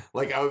Glock,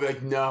 like I would be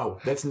like, no,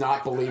 that's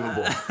not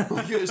believable.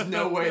 Like, there's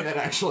no way that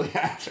actually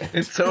happened.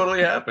 It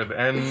totally happened,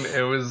 and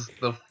it was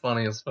the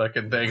funniest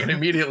fucking thing. And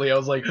immediately I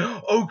was like,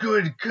 oh,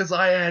 good, because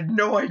I had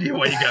no idea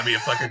why you got me a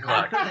fucking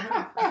clock.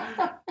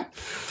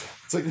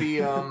 It's like the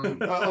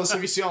so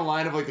you see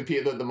online of like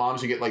the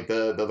moms who get like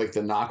the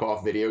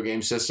knockoff video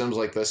game systems,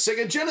 like the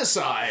Sega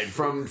Genocide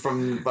from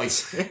some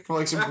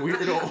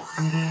weird old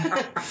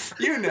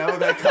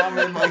that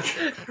common like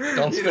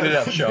Don't spit it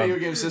up, Sean. video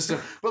game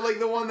system, but like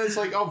the one that's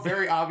like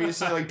very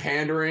obviously like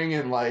pandering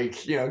and like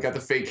got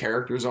the fake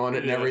characters on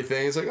it and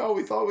everything. It's like, oh,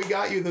 we thought we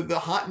got you the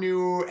hot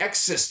new X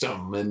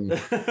system, and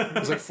it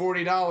was like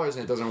 $40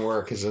 and it doesn't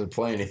work because it doesn't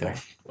play anything.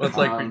 Well, it's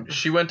like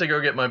she went to go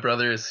get my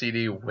brother a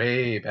CD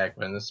way back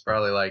when. This is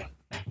probably like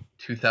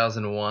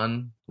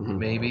 2001,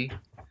 maybe.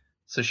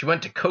 So she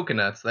went to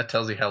Coconuts. That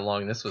tells you how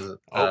long this was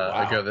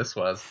ago this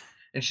was.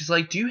 And she's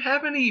like, do you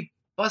have any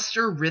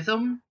Buster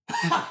Rhythm?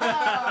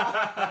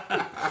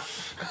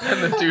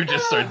 And the dude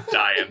just started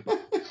dying.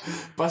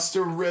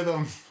 Buster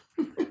Rhythm.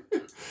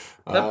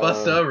 Not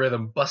Buster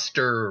Rhythm,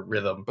 Buster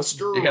Rhythm.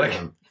 Buster You gotta-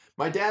 Rhythm.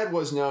 My dad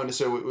was known,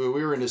 so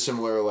we were into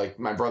similar, like,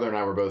 my brother and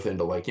I were both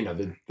into, like,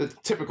 the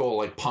typical,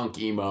 like, punk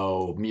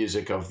emo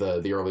music of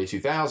the early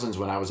 2000s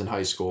when I was in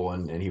high school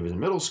and he was in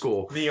middle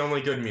school. The only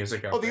good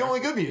music out Oh, the there.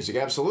 only good music,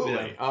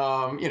 absolutely.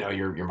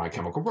 Your My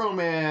Chemical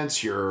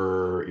Romance,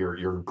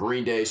 your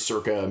Green Day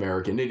circa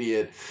American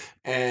Idiot,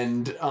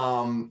 and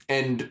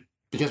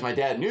because my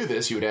dad knew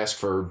this, he would ask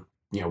for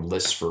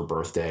lists for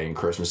birthday and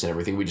Christmas and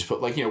everything. We just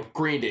put like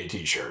Green Day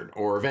t-shirt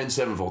or Avenged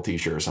Sevenfold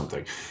t-shirt or something.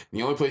 And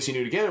the only place he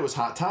knew to get it was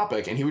Hot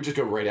Topic, and he would just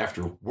go right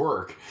after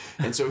work.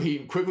 And so he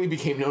quickly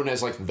became known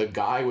as like the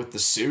guy with the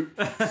suit,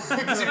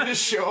 because he would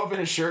just show up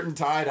in a shirt and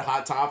tie to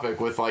Hot Topic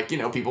with like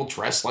people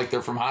dressed like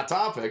they're from Hot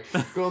Topic,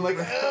 going like,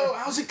 "Oh,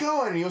 how's it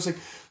going?" And he was like,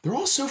 "They're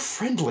all so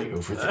friendly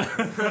over there."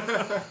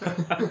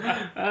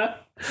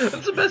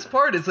 That's the best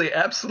part, is they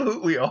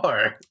absolutely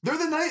are. They're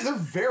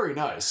very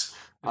nice.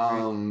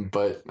 Sean,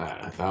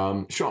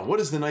 what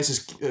is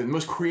the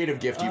most creative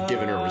gift you've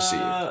given or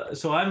received?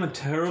 So I'm a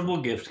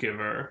terrible gift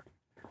giver.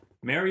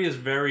 Mary is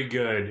very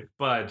good,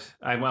 but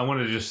I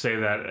wanted to just say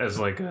that as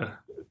like a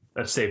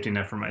safety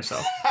net for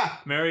myself.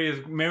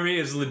 Mary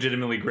is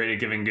legitimately great at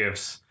giving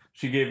gifts.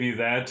 She gave you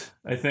that,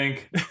 I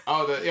think.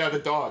 Oh,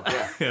 the dog.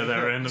 Yeah. Yeah, that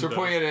random. So we're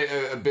dog.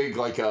 putting a big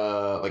like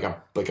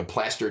a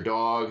plaster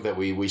dog that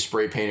we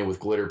spray painted with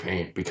glitter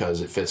paint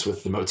because it fits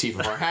with the motif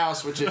of our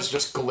house, which is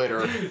just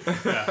glitter.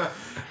 Yeah.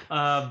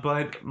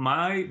 But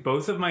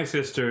both of my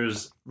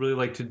sisters really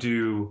like to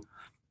do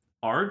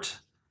art,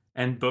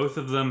 and both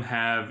of them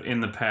have in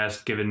the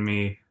past given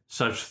me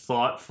such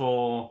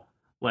thoughtful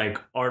like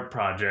art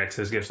projects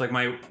as gifts. Like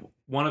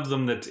one of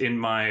them that's in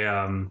my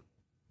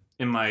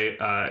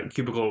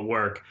cubicle at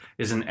work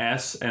is an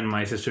S, and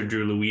my sister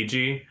drew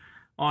Luigi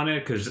on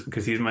it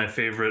because he's my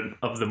favorite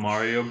of the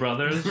Mario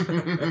brothers.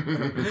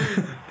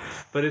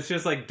 But it's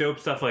just like dope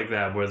stuff like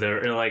that where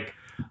they're like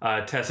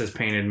Tess has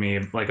painted me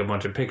like a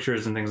bunch of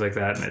pictures and things like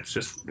that, and it's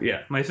just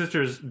my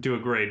sisters do a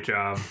great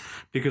job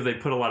because they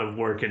put a lot of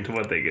work into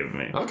what they give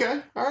me.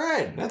 Okay, all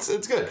right, that's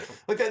good.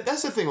 Like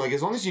that's the thing. Like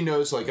as long as you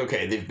notice, like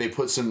okay, they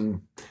put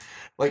some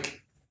like.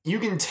 You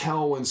can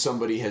tell when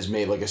somebody has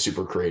made like a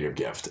super creative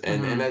gift,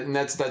 and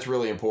that's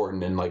really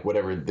important. And like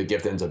whatever the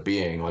gift ends up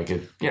being, like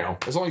it,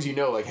 as long as you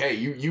know, like hey,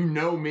 you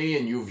know me,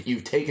 and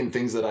you've taken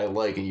things that I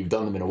like, and you've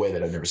done them in a way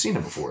that I've never seen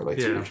them before. Like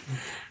huge.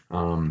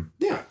 I'm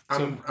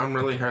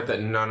really hurt that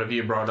none of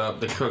you brought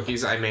up the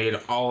cookies I made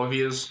all of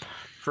yous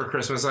for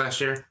Christmas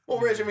last year. Well,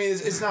 Rich, I mean,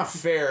 it's not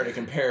fair to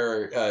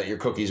compare your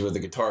cookies with the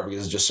guitar because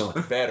it's just so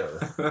much better.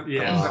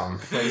 Yeah.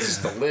 It's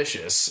just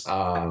delicious.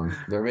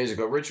 They're amazing.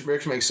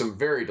 Rich makes some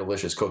very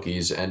delicious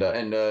cookies, and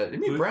you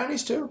make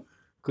brownies too.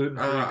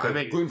 Gluten-free. I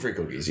make Gluten-free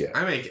cookies. Yeah.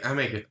 I make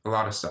a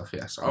lot of stuff.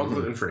 Yes, all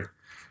gluten free.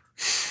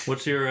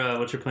 What's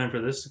your plan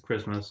for this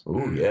Christmas?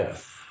 Ooh, yeah.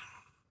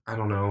 I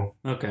don't know.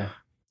 Okay.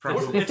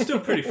 Probably, It's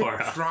still pretty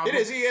far out. It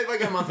is. He had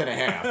like a month and a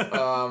half.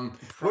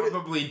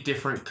 Probably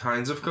different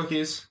kinds of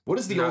cookies. What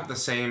is the not the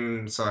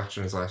same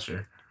selection as last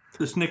year?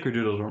 The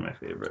Snickerdoodles were my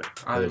favorite.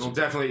 I will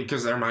definitely,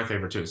 because they're my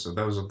favorite too, so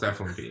those will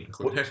definitely be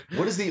included.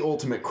 What is the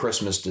ultimate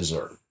Christmas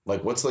dessert?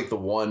 Like, what's like the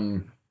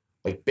one,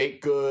 like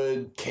baked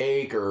good,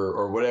 cake,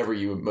 or whatever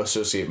you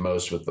associate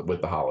most with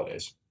the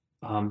holidays?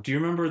 Do you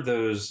remember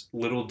those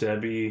Little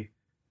Debbie?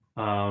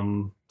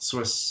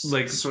 Swiss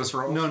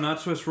rolls? No, not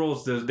Swiss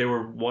rolls. They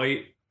were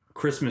white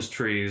Christmas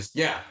trees.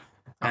 Yeah.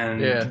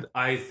 And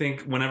I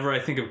think whenever I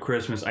think of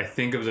Christmas, I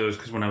think of those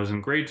because when I was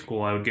in grade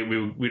school,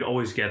 we'd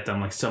always get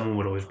them. Like someone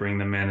would always bring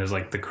them in as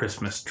like the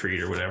Christmas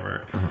treat or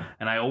whatever.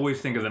 And I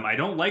always think of them. I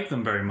don't like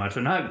them very much.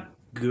 They're not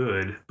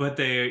good, but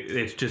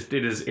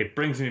it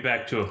brings me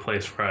back to a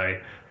place where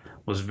I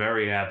was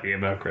very happy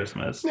about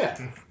Christmas. Yeah,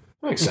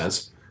 makes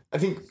sense. I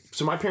think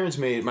so. My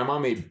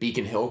mom made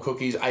Beacon Hill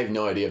cookies. I have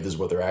no idea if this is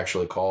what they're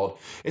actually called.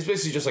 It's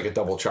basically just like a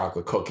double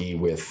chocolate cookie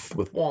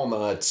with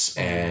walnuts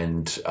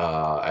and you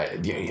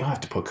don't have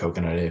to put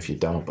coconut in if you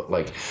don't. But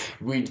like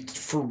we,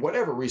 for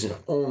whatever reason,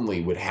 only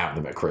would have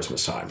them at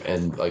Christmas time.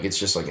 And like it's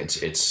just like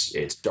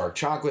it's dark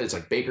chocolate. It's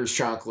like baker's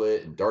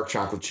chocolate and dark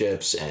chocolate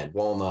chips and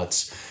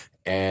walnuts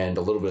and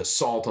a little bit of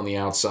salt on the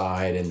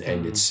outside.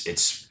 And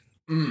it's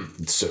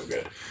so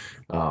good.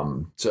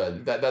 So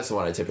that's the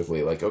one I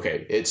typically like.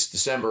 Okay, it's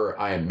December.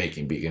 I am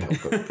making Beacon Hill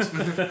cookies.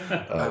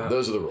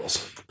 Those are the rules.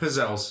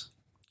 Pizzelles.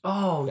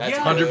 Oh, That's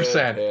yeah. 100%.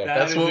 Yeah.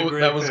 That's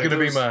that was going to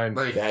be mine.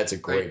 Like, That's a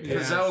great pick.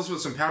 Pizzelles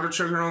with some powdered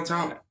sugar on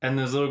top. And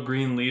those little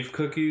green leaf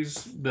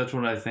cookies, that's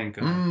what I think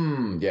of.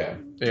 Yeah.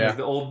 Like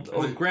the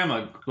old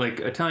grandma, like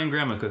Italian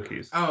grandma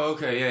cookies. Oh,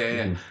 okay,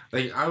 yeah.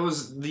 Like I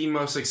was the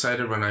most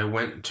excited when I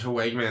went to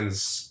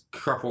Wegmans a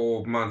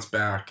couple months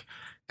back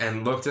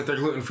and looked at their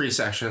gluten-free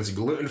sections,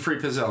 gluten-free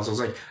pizzelles. I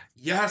was like,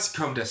 yes,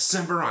 come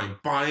December, I'm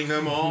buying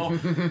them all.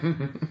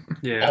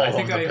 Yeah, I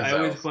think I pizzelles.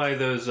 always buy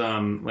those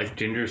like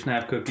ginger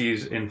snap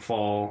cookies in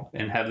fall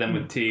and have them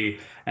with tea.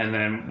 And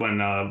then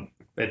when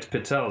it's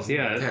pizzelles,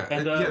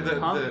 and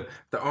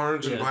the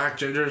orange and black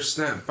ginger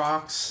snap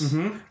box.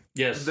 Mm-hmm.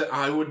 Yes,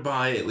 I would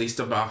buy at least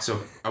a box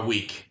a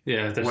week.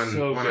 Yeah, they're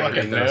so when good. I get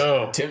Fucking those.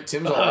 no.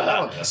 Tim's all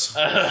about this.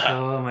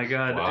 Oh my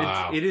god,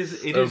 Wow. it is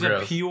So a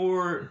gross.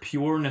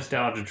 pure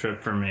nostalgia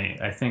trip for me.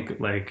 I think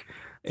like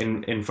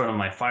in front of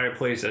my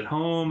fireplace at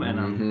home, and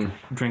I'm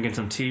drinking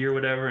some tea or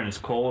whatever, and it's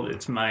cold.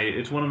 It's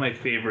one of my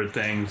favorite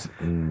things.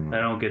 I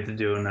don't get to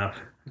do enough.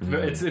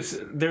 It's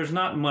there's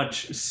not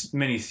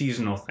many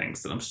seasonal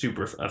things that I'm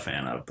super a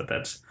fan of, but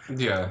that's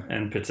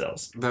and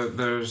pizzelles.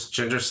 Those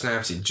ginger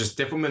snaps, you just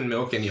dip them in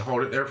milk and you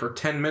hold it there for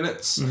 10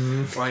 minutes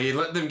while you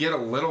let them get a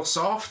little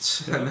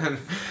soft, and then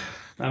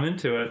I'm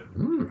into it.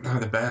 they're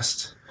the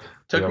best.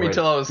 Took me right.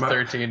 till I was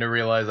 13 to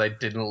realize I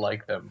didn't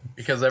like them.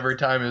 Because every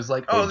time it was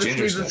like, oh, this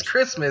ginger means snaps. it's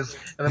Christmas.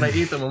 And then I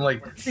eat them. I'm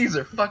like, these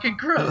are fucking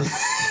gross.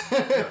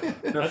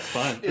 That's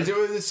fun.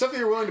 It's something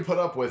you're willing to put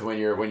up with when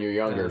you're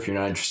younger if you're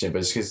not interested.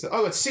 But it's because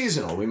it's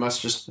seasonal. We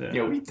must just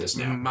eat this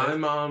now. My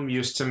mom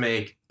used to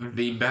make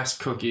the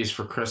best cookies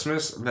for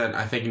Christmas that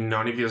I think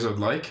none of you would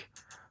like.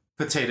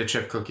 Potato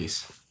chip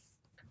cookies.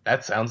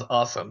 That sounds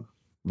awesome.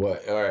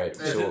 What? All right.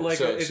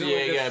 Is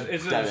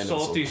it a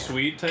salty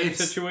sweet type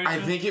situation?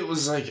 I think it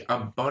was like a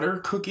butter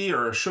cookie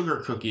or a sugar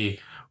cookie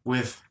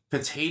with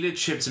potato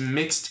chips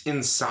mixed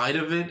inside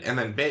of it and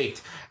then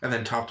baked and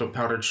then topped with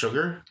powdered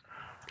sugar.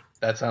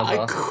 That sounds I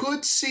awesome.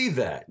 could see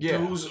that. Yeah.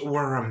 Those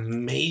were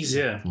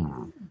amazing. Yeah.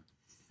 Mm.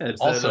 It's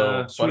Also,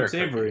 that, sweet butter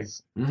savory.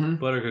 cookies. Mm-hmm.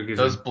 Butter cookies.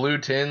 Those blue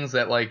tins,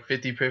 that like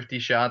 50-50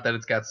 shot that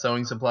it's got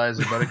sewing supplies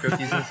and butter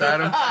cookies inside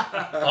them.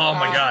 Oh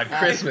my god,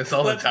 Christmas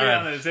all the Let's be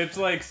time. honest, it's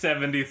like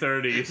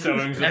 70-30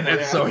 sewing supplies. And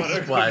it's sewing Butter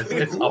supplies.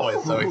 cookies. It's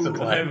always sewing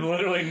supplies. I've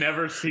literally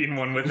never seen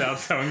one without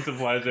sewing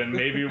supplies, and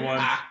maybe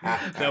one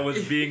that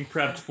was being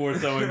prepped for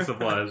sewing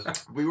supplies.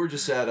 We were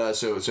just at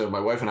so my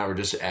wife and I were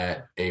just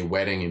at a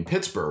wedding in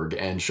Pittsburgh,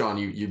 and Sean,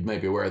 you might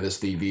be aware of this,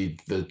 the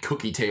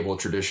cookie table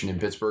tradition in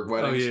Pittsburgh Oh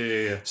weddings.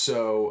 yeah.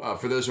 So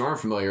for those who aren't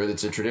familiar,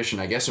 it's a tradition,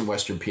 I guess, in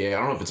Western PA. I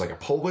don't know if it's like a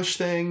Polish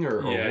thing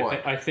or Yeah,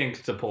 what. I think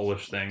it's a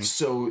Polish thing.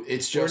 So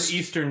it's Or an just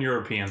Eastern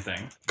European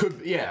thing.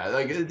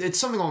 like it's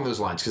something along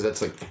those lines, because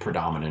that's like the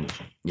predominant,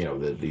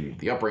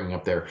 the upbringing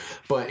up there.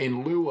 But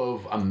in lieu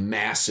of a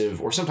massive,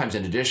 or sometimes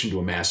in addition to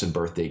a massive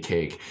birthday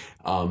cake,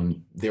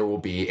 there will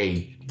be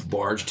a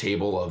large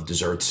table of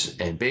desserts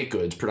and baked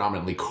goods,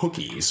 predominantly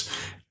cookies.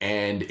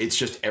 And it's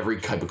just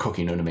every type of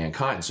cookie known to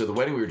mankind. So the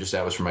wedding we were just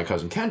at was for my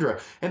cousin Kendra,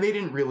 and they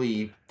didn't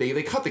really,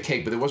 they cut the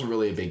cake, but there wasn't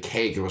really a big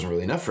cake. There wasn't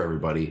really enough for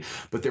everybody.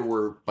 But there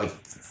were like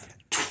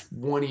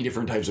 20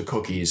 different types of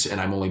cookies,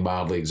 and I'm only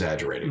mildly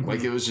exaggerating.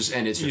 Like it was just,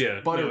 and it's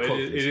just butter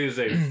cookies. It is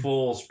a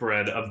full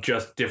spread of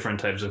just different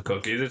types of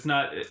cookies. It's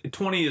not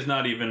 20 is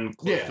not even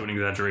close to an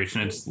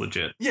exaggeration. It's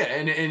legit. Yeah,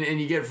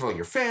 and you get it for like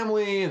your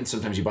family, and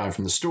sometimes you buy them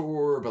from the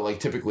store, but like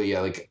typically,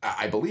 like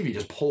I believe you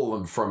just pull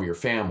them from your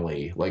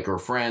family, like or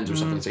friends or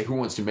something, and say who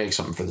wants to make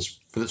something for this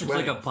It's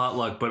wedding. like a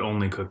potluck, but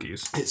only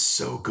cookies. It's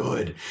so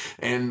good,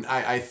 and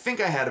I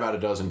think I had about a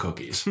dozen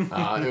cookies.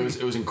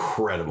 It was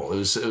incredible. It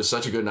was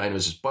such a good night. It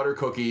was just butter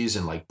cookies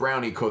and like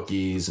brownie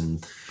cookies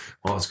and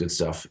all this good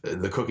stuff.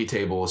 The cookie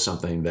table is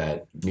something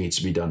that needs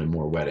to be done in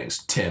more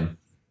weddings. Tim,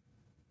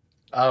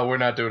 Oh, we're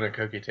not doing a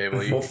cookie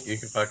table. You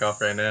can fuck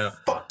off right now.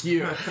 fuck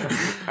you. All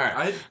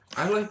right,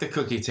 I like the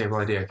cookie table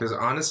idea because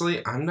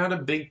honestly, I'm not a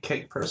big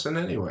cake person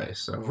anyway.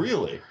 So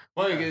really?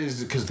 Like,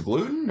 is it because the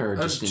gluten or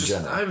just in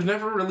general? I've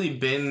never really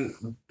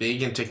been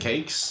big into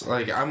cakes.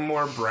 Like I'm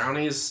more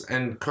brownies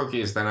and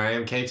cookies than I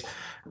am cakes.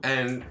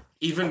 And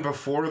even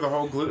before the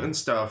whole gluten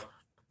stuff,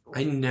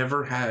 I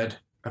never had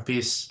a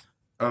piece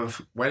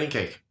of wedding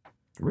cake.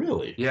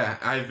 Really? Yeah,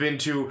 I've been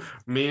to,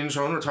 me and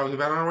Sean were talking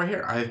about it on our way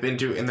here. I've been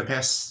to, in the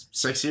past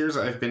 6 years,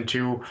 I've been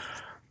to,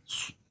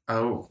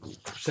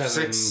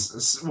 Seven.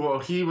 six, well,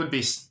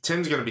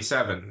 Tim's going to be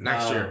 7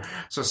 next year.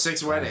 So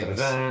 6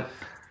 weddings.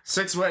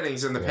 6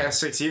 weddings in the past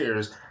 6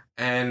 years.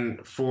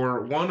 And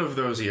for one of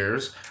those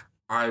years,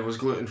 I was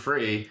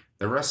gluten-free.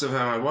 The rest of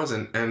them I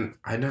wasn't, and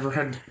I never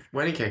had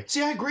wedding cake.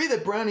 See, I agree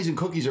that brownies and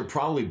cookies are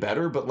probably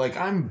better, but like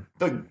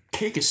the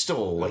cake is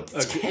still like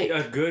cake.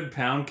 A good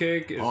pound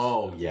cake. Is,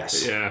 Oh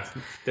yes, yeah.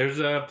 There's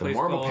a the place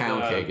marble called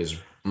pound cake is.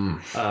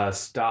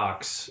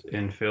 Stocks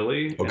in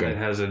Philly, Okay.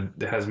 and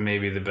it has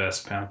maybe the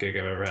best pound cake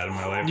I've ever had in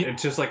my life.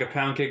 It's just like a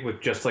pound cake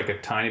with just like a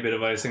tiny bit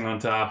of icing on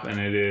top, and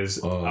it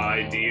is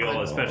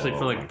ideal, especially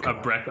for like a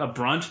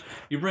brunch.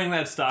 You bring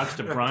that Stocks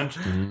to brunch,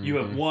 you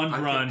have one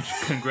brunch.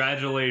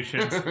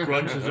 Congratulations,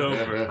 brunch is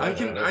over. I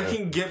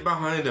can get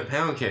behind a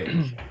pound cake.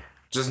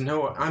 Just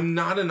know I'm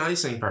not an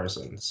icing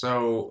person,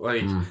 so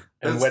like.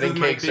 And wedding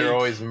cakes are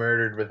always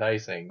murdered with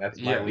icing. That's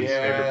my least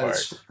favorite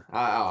part.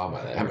 I'll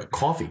have a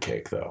coffee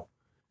cake though.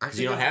 Because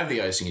you don't have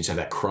the icing, you just have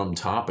that crumb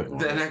topping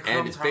on it.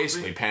 And it's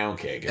basically pound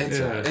cake.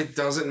 It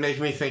doesn't make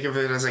me think of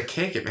it as a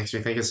cake. It makes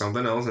me think of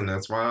something else, and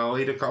that's why I'll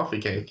eat a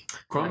coffee cake.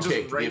 Crumb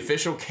cake, the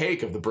official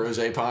cake of the Brose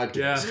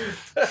podcast.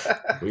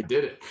 Yeah. We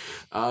did it.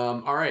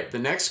 All right, the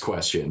next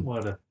question.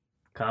 What a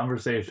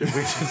conversation we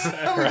just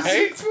had.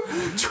 Right?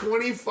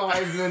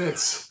 25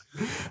 minutes.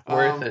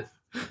 Worth it.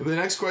 The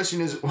next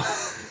question is...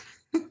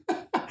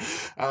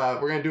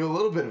 we're going to do a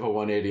little bit of a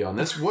 180 on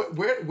this.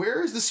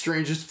 Where is the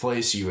strangest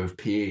place you have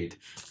peed?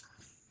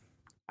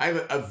 I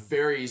have a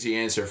very easy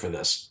answer for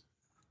this,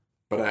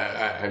 but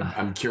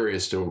I'm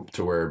curious to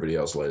where everybody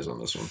else lays on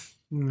this one.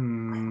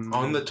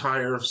 On the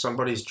tire of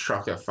somebody's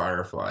truck at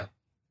Firefly.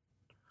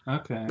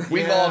 Okay.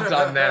 We've all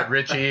done that,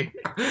 Richie.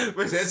 But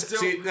That's Or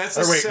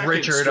the wait, second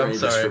Richard, I'm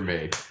strangest sorry. for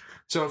me.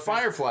 So at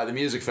Firefly, the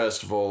music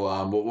festival,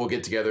 we'll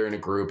get together in a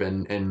group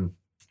and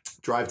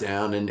drive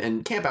down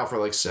and camp out for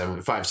like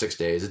 5-6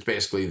 days. It's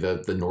basically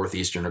the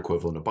northeastern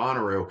equivalent of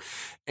Bonnaroo.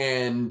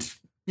 And,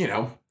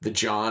 the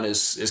John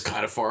is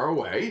kind of far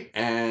away,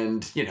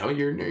 and,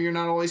 you're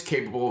not always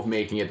capable of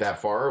making it that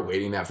far or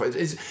waiting that far.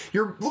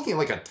 You're looking at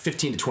like a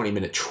 15 to 20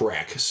 minute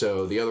trek.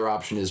 So the other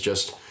option is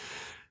just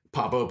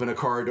pop open a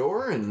car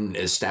door and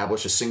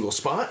establish a single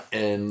spot,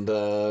 and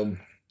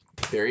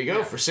there you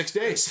go for 6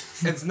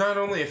 days. It's not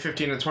only a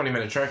 15 to 20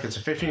 minute trek, it's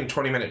a 15 to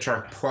 20 minute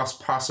trek plus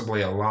possibly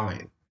a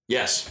line.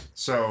 Yes.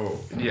 So,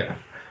 yeah.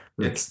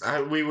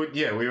 We would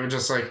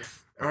just like,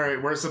 all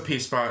right, where's the pee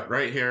spot?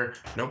 Right here.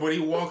 Nobody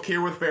walk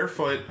here with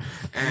barefoot,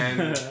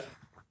 and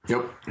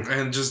Yep.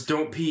 and just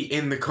don't pee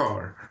in the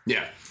car.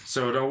 Yeah.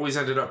 So it always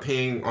ended up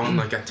peeing on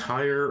like a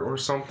tire or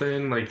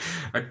something. Like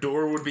a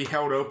door would be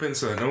held open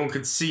so that no one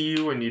could see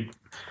you, and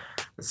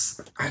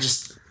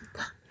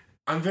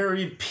I'm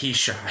very pee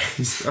shy.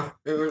 So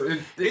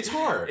It's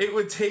hard. It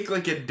would take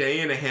like a day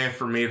and a half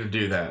for me to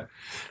do that.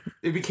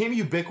 It became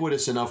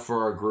ubiquitous enough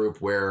for our group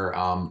where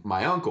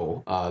my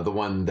uncle, the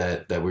one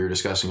that we were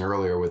discussing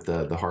earlier with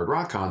the hard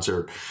rock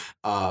concert,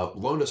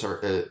 loaned us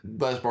let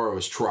us borrow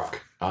his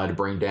truck to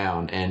bring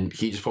down, and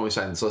he just pulled me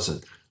aside and said,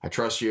 "Listen, I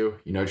trust you.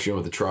 You know what you're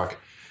doing with the truck.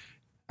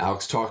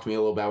 Alex, talk to me a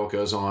little about what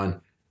goes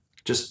on.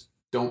 Just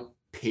don't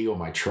pee on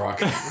my truck."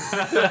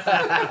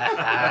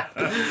 I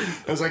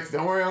was like,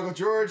 "Don't worry, Uncle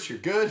George, you're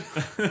good.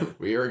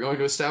 We are going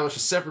to establish a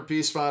separate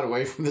pee spot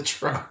away from the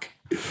truck."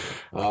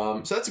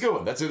 So that's a good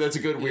one. That's a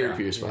good weird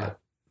pee spot.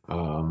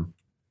 All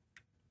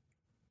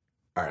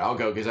right, I'll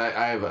go because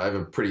I have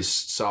a pretty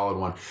solid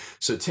one.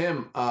 So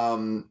Tim,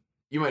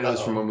 you might know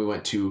this from when we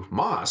went to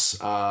Moss.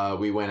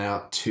 We went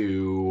out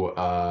to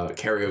a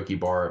karaoke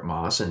bar at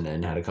Moss and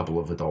had a couple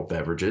of adult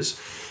beverages.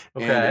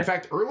 Okay. And in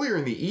fact, earlier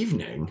in the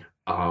evening,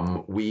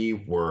 we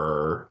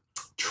were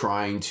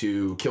trying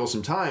to kill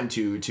some time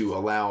to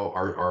allow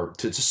our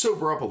to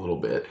sober up a little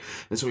bit.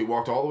 And so we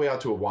walked all the way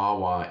out to a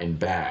Wawa and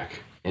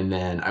back. And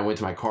then I went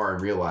to my car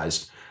and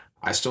realized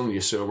I still need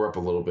to sober up a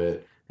little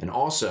bit. And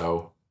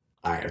also,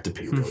 I have to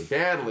pee really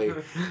badly.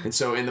 And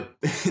so in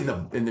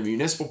the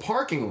municipal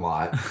parking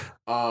lot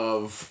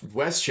of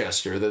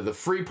Westchester, the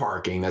free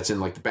parking that's in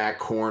like the back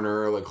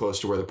corner, like close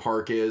to where the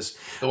park is.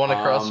 The one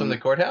across from the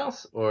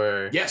courthouse,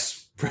 or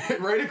yes,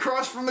 right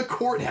across from the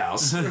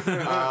courthouse.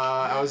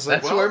 I was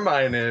like, that's where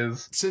mine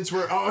is. Since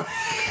we're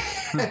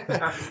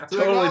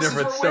Totally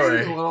different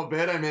story. A little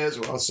bit, I may as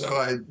well. So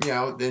I,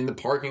 in the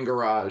parking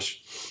garage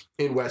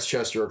in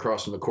Westchester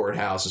across from the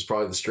courthouse is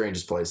probably the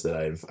strangest place that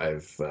I've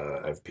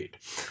peed.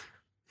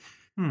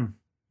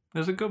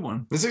 That's a good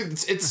one.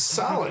 It's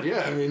solid,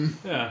 yeah. I mean,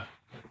 Yeah.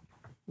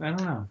 I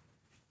don't know.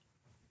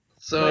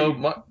 So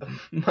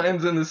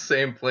mine's in the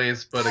same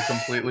place, but a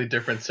completely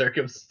different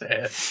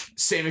circumstance.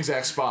 same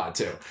exact spot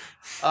too.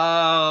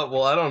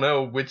 Well, I don't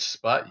know which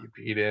spot you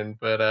peed in,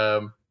 but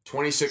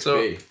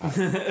 26B.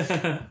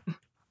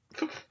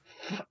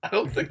 I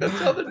don't think that's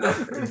how the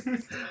number.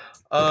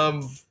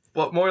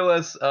 But more or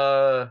less,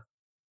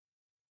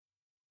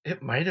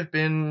 it might have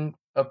been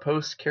a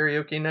post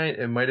karaoke night.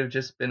 It might have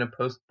just been a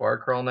post bar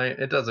crawl night.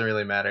 It doesn't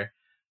really matter.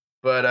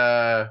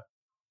 But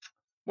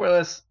more or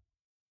less,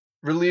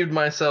 relieved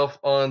myself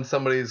on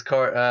somebody's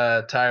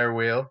car tire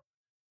wheel,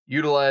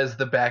 utilized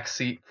the back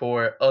seat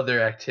for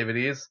other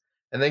activities,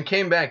 and then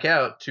came back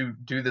out to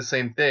do the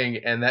same thing,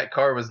 and that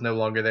car was no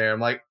longer there.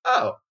 I'm like,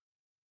 oh,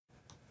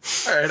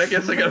 all right, I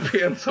guess I gotta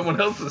be on someone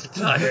else's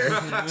tire.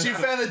 So you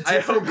found a different I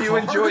hope you car?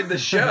 enjoyed the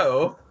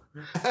show.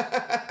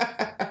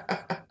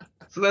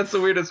 So that's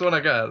the weirdest one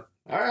I got.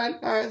 All right,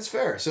 it's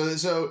fair.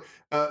 So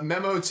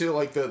memo to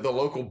like the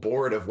local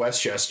board of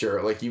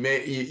Westchester, like you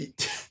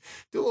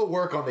do a little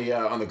work on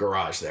the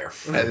garage there.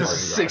 That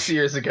is 6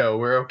 years ago.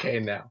 We're okay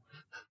now.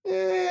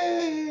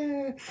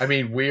 I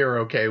mean, we're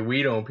okay.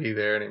 We don't pee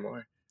there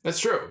anymore. That's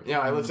true. Yeah,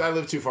 I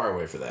live too far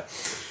away for that.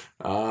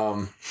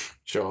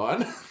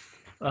 Sean?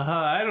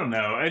 I don't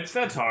know.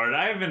 That's hard.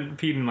 I haven't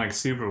peed in like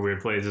super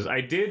weird places.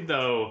 I did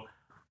though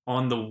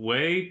on the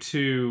way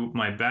to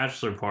my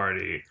bachelor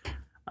party.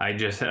 I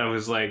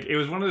was like, it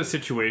was one of those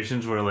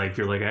situations where like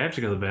you're like, I have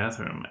to go to the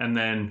bathroom, and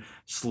then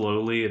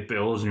slowly it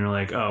builds, and you're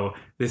like, oh,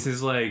 this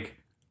is like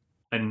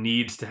a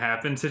needs to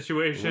happen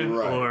situation,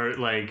 right. Or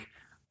like,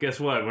 guess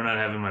what? We're not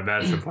having my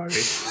bachelor party.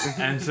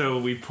 And so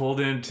we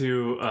pulled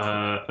into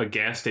a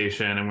gas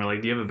station and we're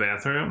like, do you have a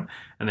bathroom?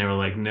 And they were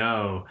like,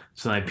 no.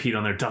 So I peed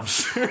on their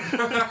dumpster.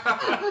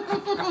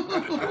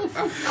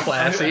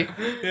 Classy.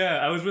 Yeah,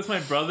 I was with my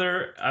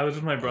brother.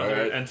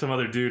 Right. And some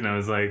other dude, and I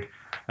was like,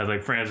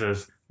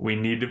 Francis, we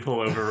need to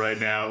pull over right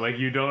now. Like,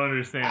 you don't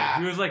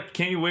understand. He was like,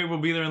 can't you wait? We'll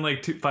be there in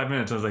like 5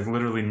 minutes. I was like,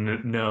 literally,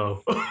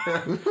 no.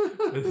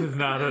 This is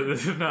not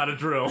a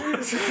drill.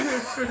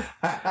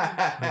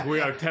 Like, we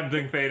are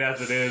tempting fate as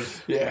it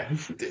is. Yeah.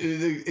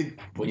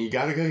 When you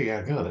gotta go, you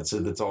gotta go.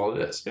 That's all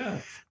it is. Yeah.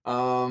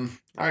 All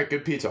right,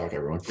 good pee talk,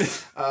 everyone.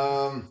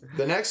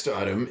 The next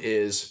item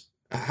is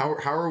how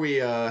are we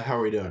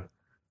doing?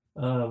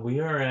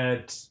 We are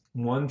at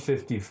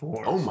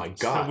 154. Oh my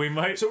god! So we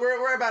might. So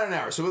we're about an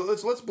hour. So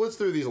let's blitz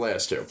through these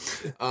last two.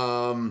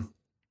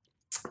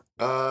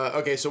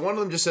 Okay, so one of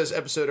them just says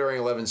episode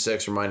airing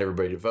 11/6. Remind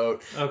everybody to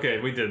vote.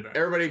 Okay, we did that.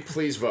 Everybody,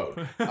 please vote.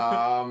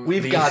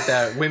 We've got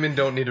that. Women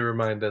don't need to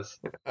remind us.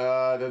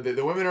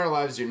 The women in our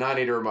lives do not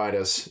need to remind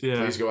us. Yeah.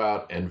 Please go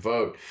out and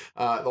vote.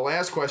 The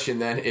last question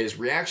then is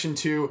reaction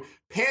to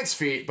Pants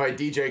Feet by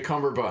DJ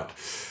Cumberbund.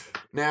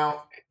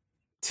 Now,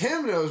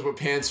 Tim knows what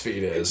Pants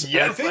Feet is.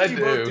 Yes, I think you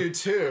both do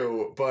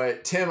too,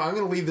 but Tim, I'm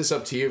going to leave this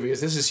up to you because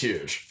this is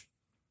huge.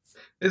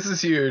 This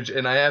is huge,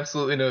 and I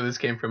absolutely know this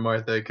came from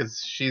Martha because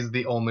she's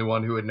the only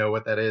one who would know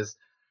what that is.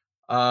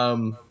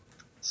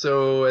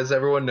 So, as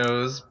everyone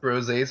knows,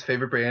 Brosé's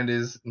favorite brand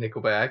is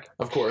Nickelback.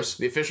 Of course,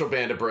 the official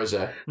band of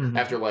Brosé,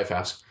 after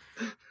Lifehouse.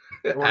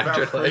 What about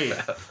After Creed?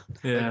 Lifehouse.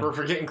 Yeah. Like, we're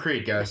forgetting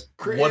Creed, guys.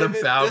 Creed, What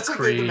about that's like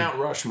the Creed? Mount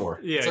Rushmore.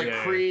 Yeah, it's like yeah,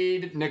 yeah.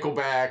 Creed,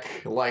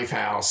 Nickelback,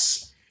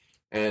 Lifehouse,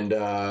 and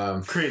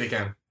Creed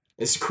again.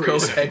 It's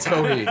crazy.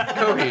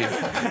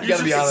 Coheed. You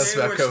gotta be honest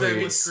about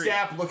Coheed. It's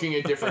Stap looking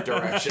a different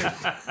direction.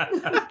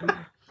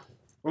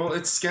 Well,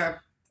 it's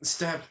Stap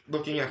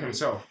looking at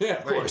himself. Yeah,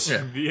 of course.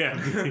 Yeah.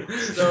 Yeah.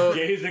 So-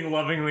 Gazing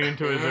lovingly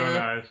into his own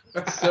eyes.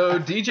 So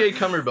DJ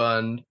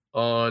Cummerbund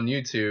on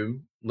YouTube,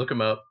 look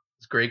him up.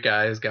 He's a great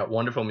guy. He's got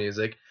wonderful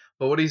music.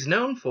 But what he's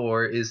known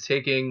for is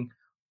taking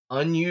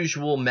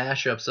unusual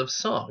mashups of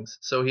songs.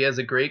 So he has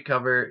a great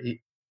cover,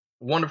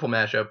 wonderful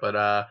mashup.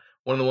 But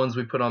one of the ones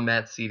we put on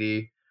Matt's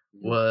CD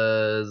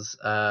was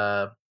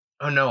oh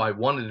no, I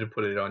wanted to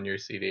put it on your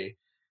CD.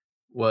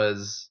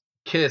 Was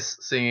Kiss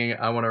singing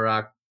 "I Want to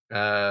Rock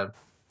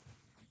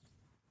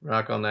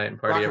All Night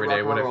and Party Every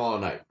Day," whatever. All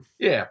night.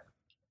 Yeah.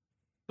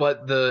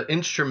 But the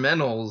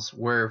instrumentals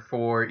were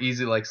for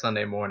Easy Like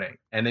Sunday Morning,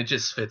 and it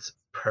just fits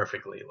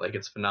perfectly. Like,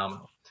 it's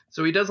phenomenal.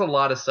 So he does a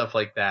lot of stuff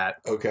like that.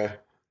 Okay.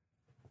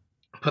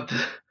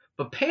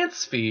 But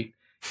Pants Feet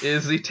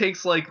is he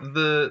takes like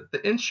the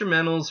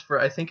instrumentals for,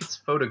 I think it's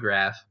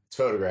Photograph, It's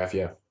Photograph,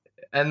 yeah.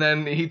 and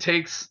then he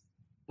takes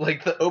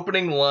like the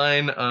opening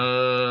line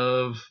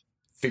of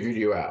Figured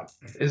you out.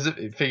 is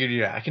it Figured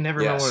You Out? I can never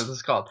remember Yes. what this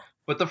is called.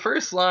 But the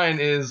first line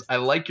is "I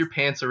like your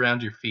pants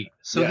around your feet."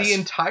 So Yes. the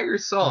entire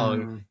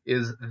song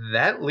is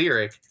that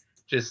lyric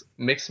just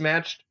mix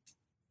matched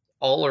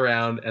all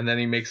around, and then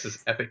he makes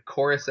this epic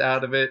chorus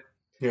out of it.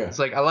 Yeah. It's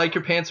like, "I like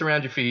your pants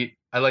around your feet.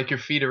 I like your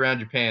feet around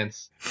your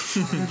pants.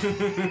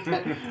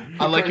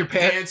 I like your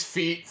pants.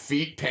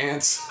 feet,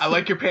 pants. I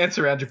like your pants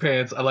around your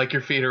pants. I like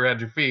your feet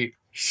around your feet."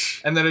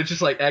 And then it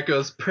just like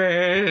echoes,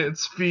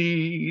 "Pants,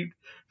 feet,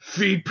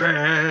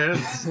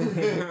 pants." So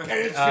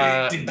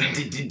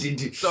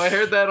I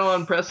heard that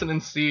on Preston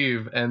and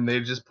Steve, and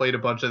they just played a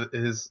bunch of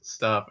his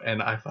stuff,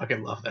 and I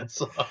fucking love that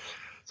song.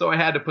 So I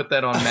had to put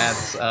that on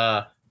Matt's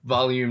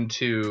Volume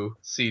 2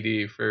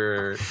 CD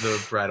for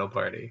the bridal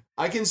party.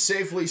 I can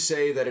safely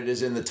say that it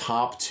is in the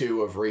top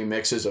 2 of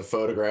remixes of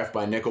Photograph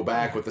by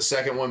Nickelback, with the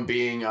second one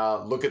being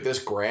Look at This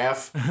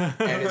Graph.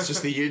 And it's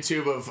just the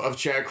YouTube of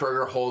Chad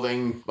Kroeger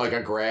holding like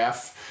a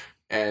graph,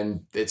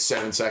 and it's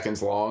 7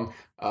 seconds long.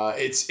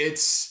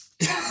 It's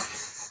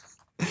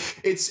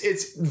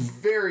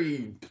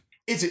very...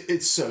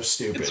 It's so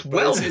stupid. It's but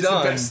well the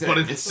done, best thing. but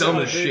it's dumb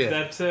as shit.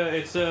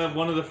 It's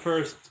one of the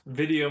first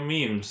video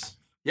memes.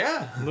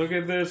 Yeah. Look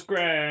at this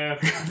graph.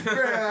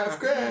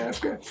 graph.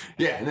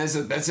 Yeah, and that's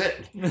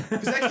it.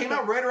 Because that came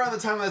out right around the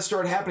time that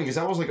started happening, because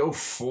that was like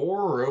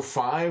 04 or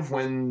 05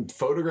 when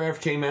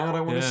Photograph came out,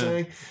 I want to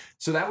say.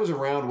 So that was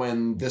around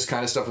when this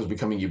kind of stuff was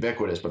becoming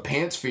ubiquitous. But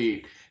Pants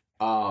Feet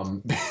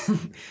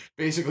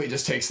basically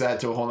just takes that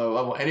to a whole nother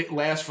level, and it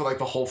lasts for like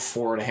the whole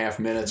 4.5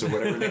 minutes or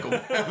whatever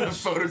Nickelback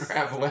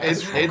Photograph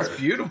lasts for. It's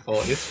beautiful.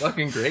 It's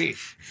fucking great.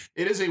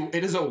 It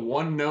is a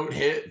one note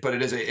hit, but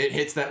it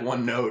hits that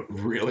one note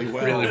really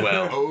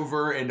well,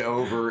 over and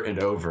over and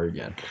over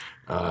again.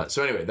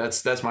 So anyway,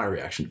 that's my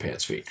reaction to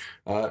Pants Feet.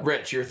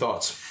 Rich, your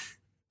thoughts?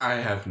 I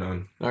have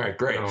none. All right,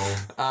 great. No.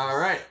 All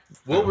right,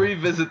 We'll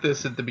revisit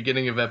this at the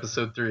beginning of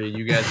episode 3.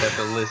 You guys have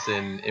to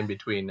listen in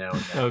between now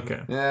and then. Okay.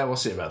 yeah, we'll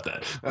see about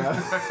that.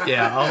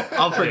 Yeah,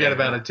 I'll forget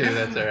about it too.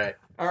 That's all right.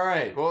 All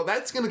right, well,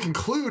 that's going to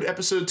conclude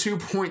episode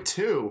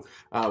 2.2.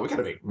 We got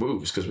to make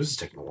moves because this is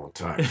taking a long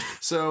time.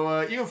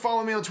 So you can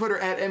follow me on Twitter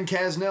at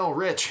mcasnell.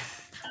 Rich,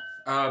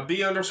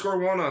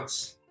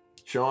 B_walnuts.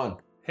 Sean,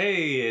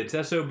 Hey, it's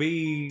SOB.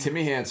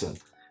 Timmy Hansen.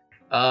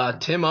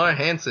 Tim R.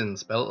 Hansen,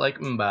 spell it like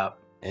Mbop.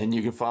 And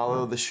you can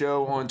follow the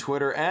show on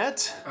Twitter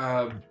at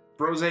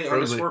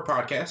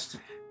Brose_podcast.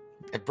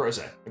 Brose.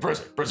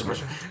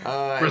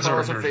 Follow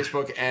us on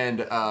Facebook and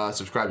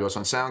subscribe to us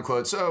on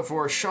SoundCloud. So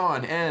for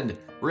Sean and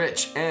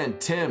Rich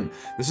and Tim,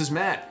 this is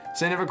Matt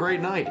saying have a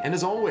great night. And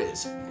as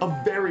always,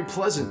 a very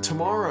pleasant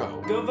tomorrow.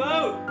 Go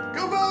vote!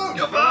 Go vote!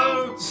 Go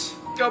Votes!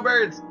 Go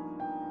Birds!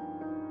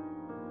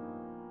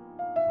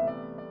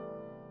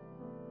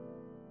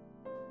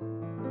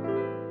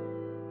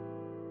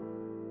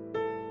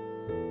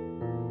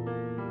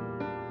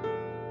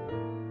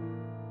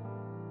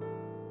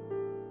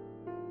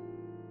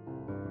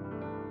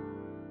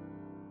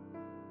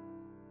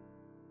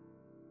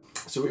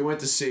 So we went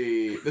to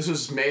see, this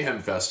was Mayhem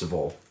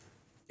Festival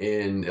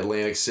in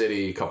Atlantic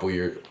City a couple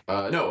years,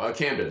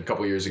 Camden a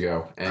couple years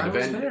ago. And I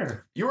was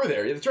there. You were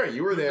there, that's right,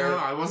 you were there. No,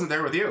 I wasn't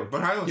there with you,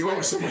 but I was You there. went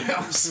with someone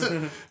else.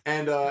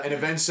 And an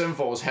Avenged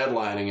Sevenfold was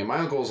headlining, and my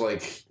uncle's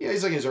like,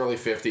 he's like in his early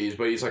 50s,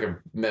 but he's like a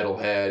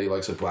metalhead. He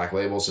likes like Black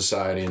Label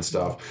Society and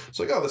stuff.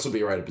 So like, this will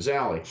be right up his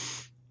alley.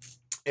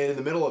 And in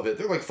the middle of it,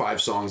 they're like 5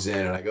 songs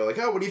in, and I go like,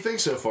 what do you think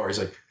so far? He's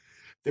like,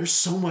 there's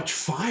so much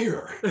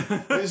fire.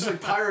 There's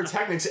like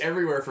pyrotechnics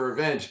everywhere for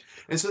Revenge.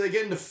 And so they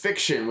get into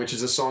Fiction, which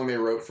is a song they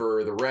wrote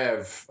for the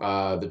Rev,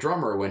 the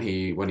drummer, when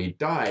he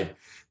died.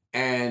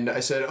 And I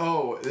said,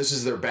 this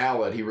is their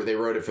ballad. They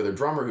wrote it for their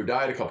drummer who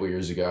died a couple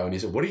years ago. And he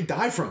said, what did he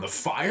die from? The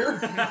fire?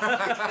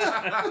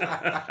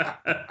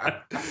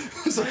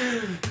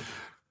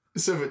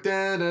 So,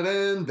 dun,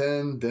 dun,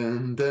 dun,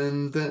 dun,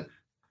 dun, dun.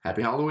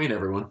 Happy Halloween,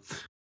 everyone.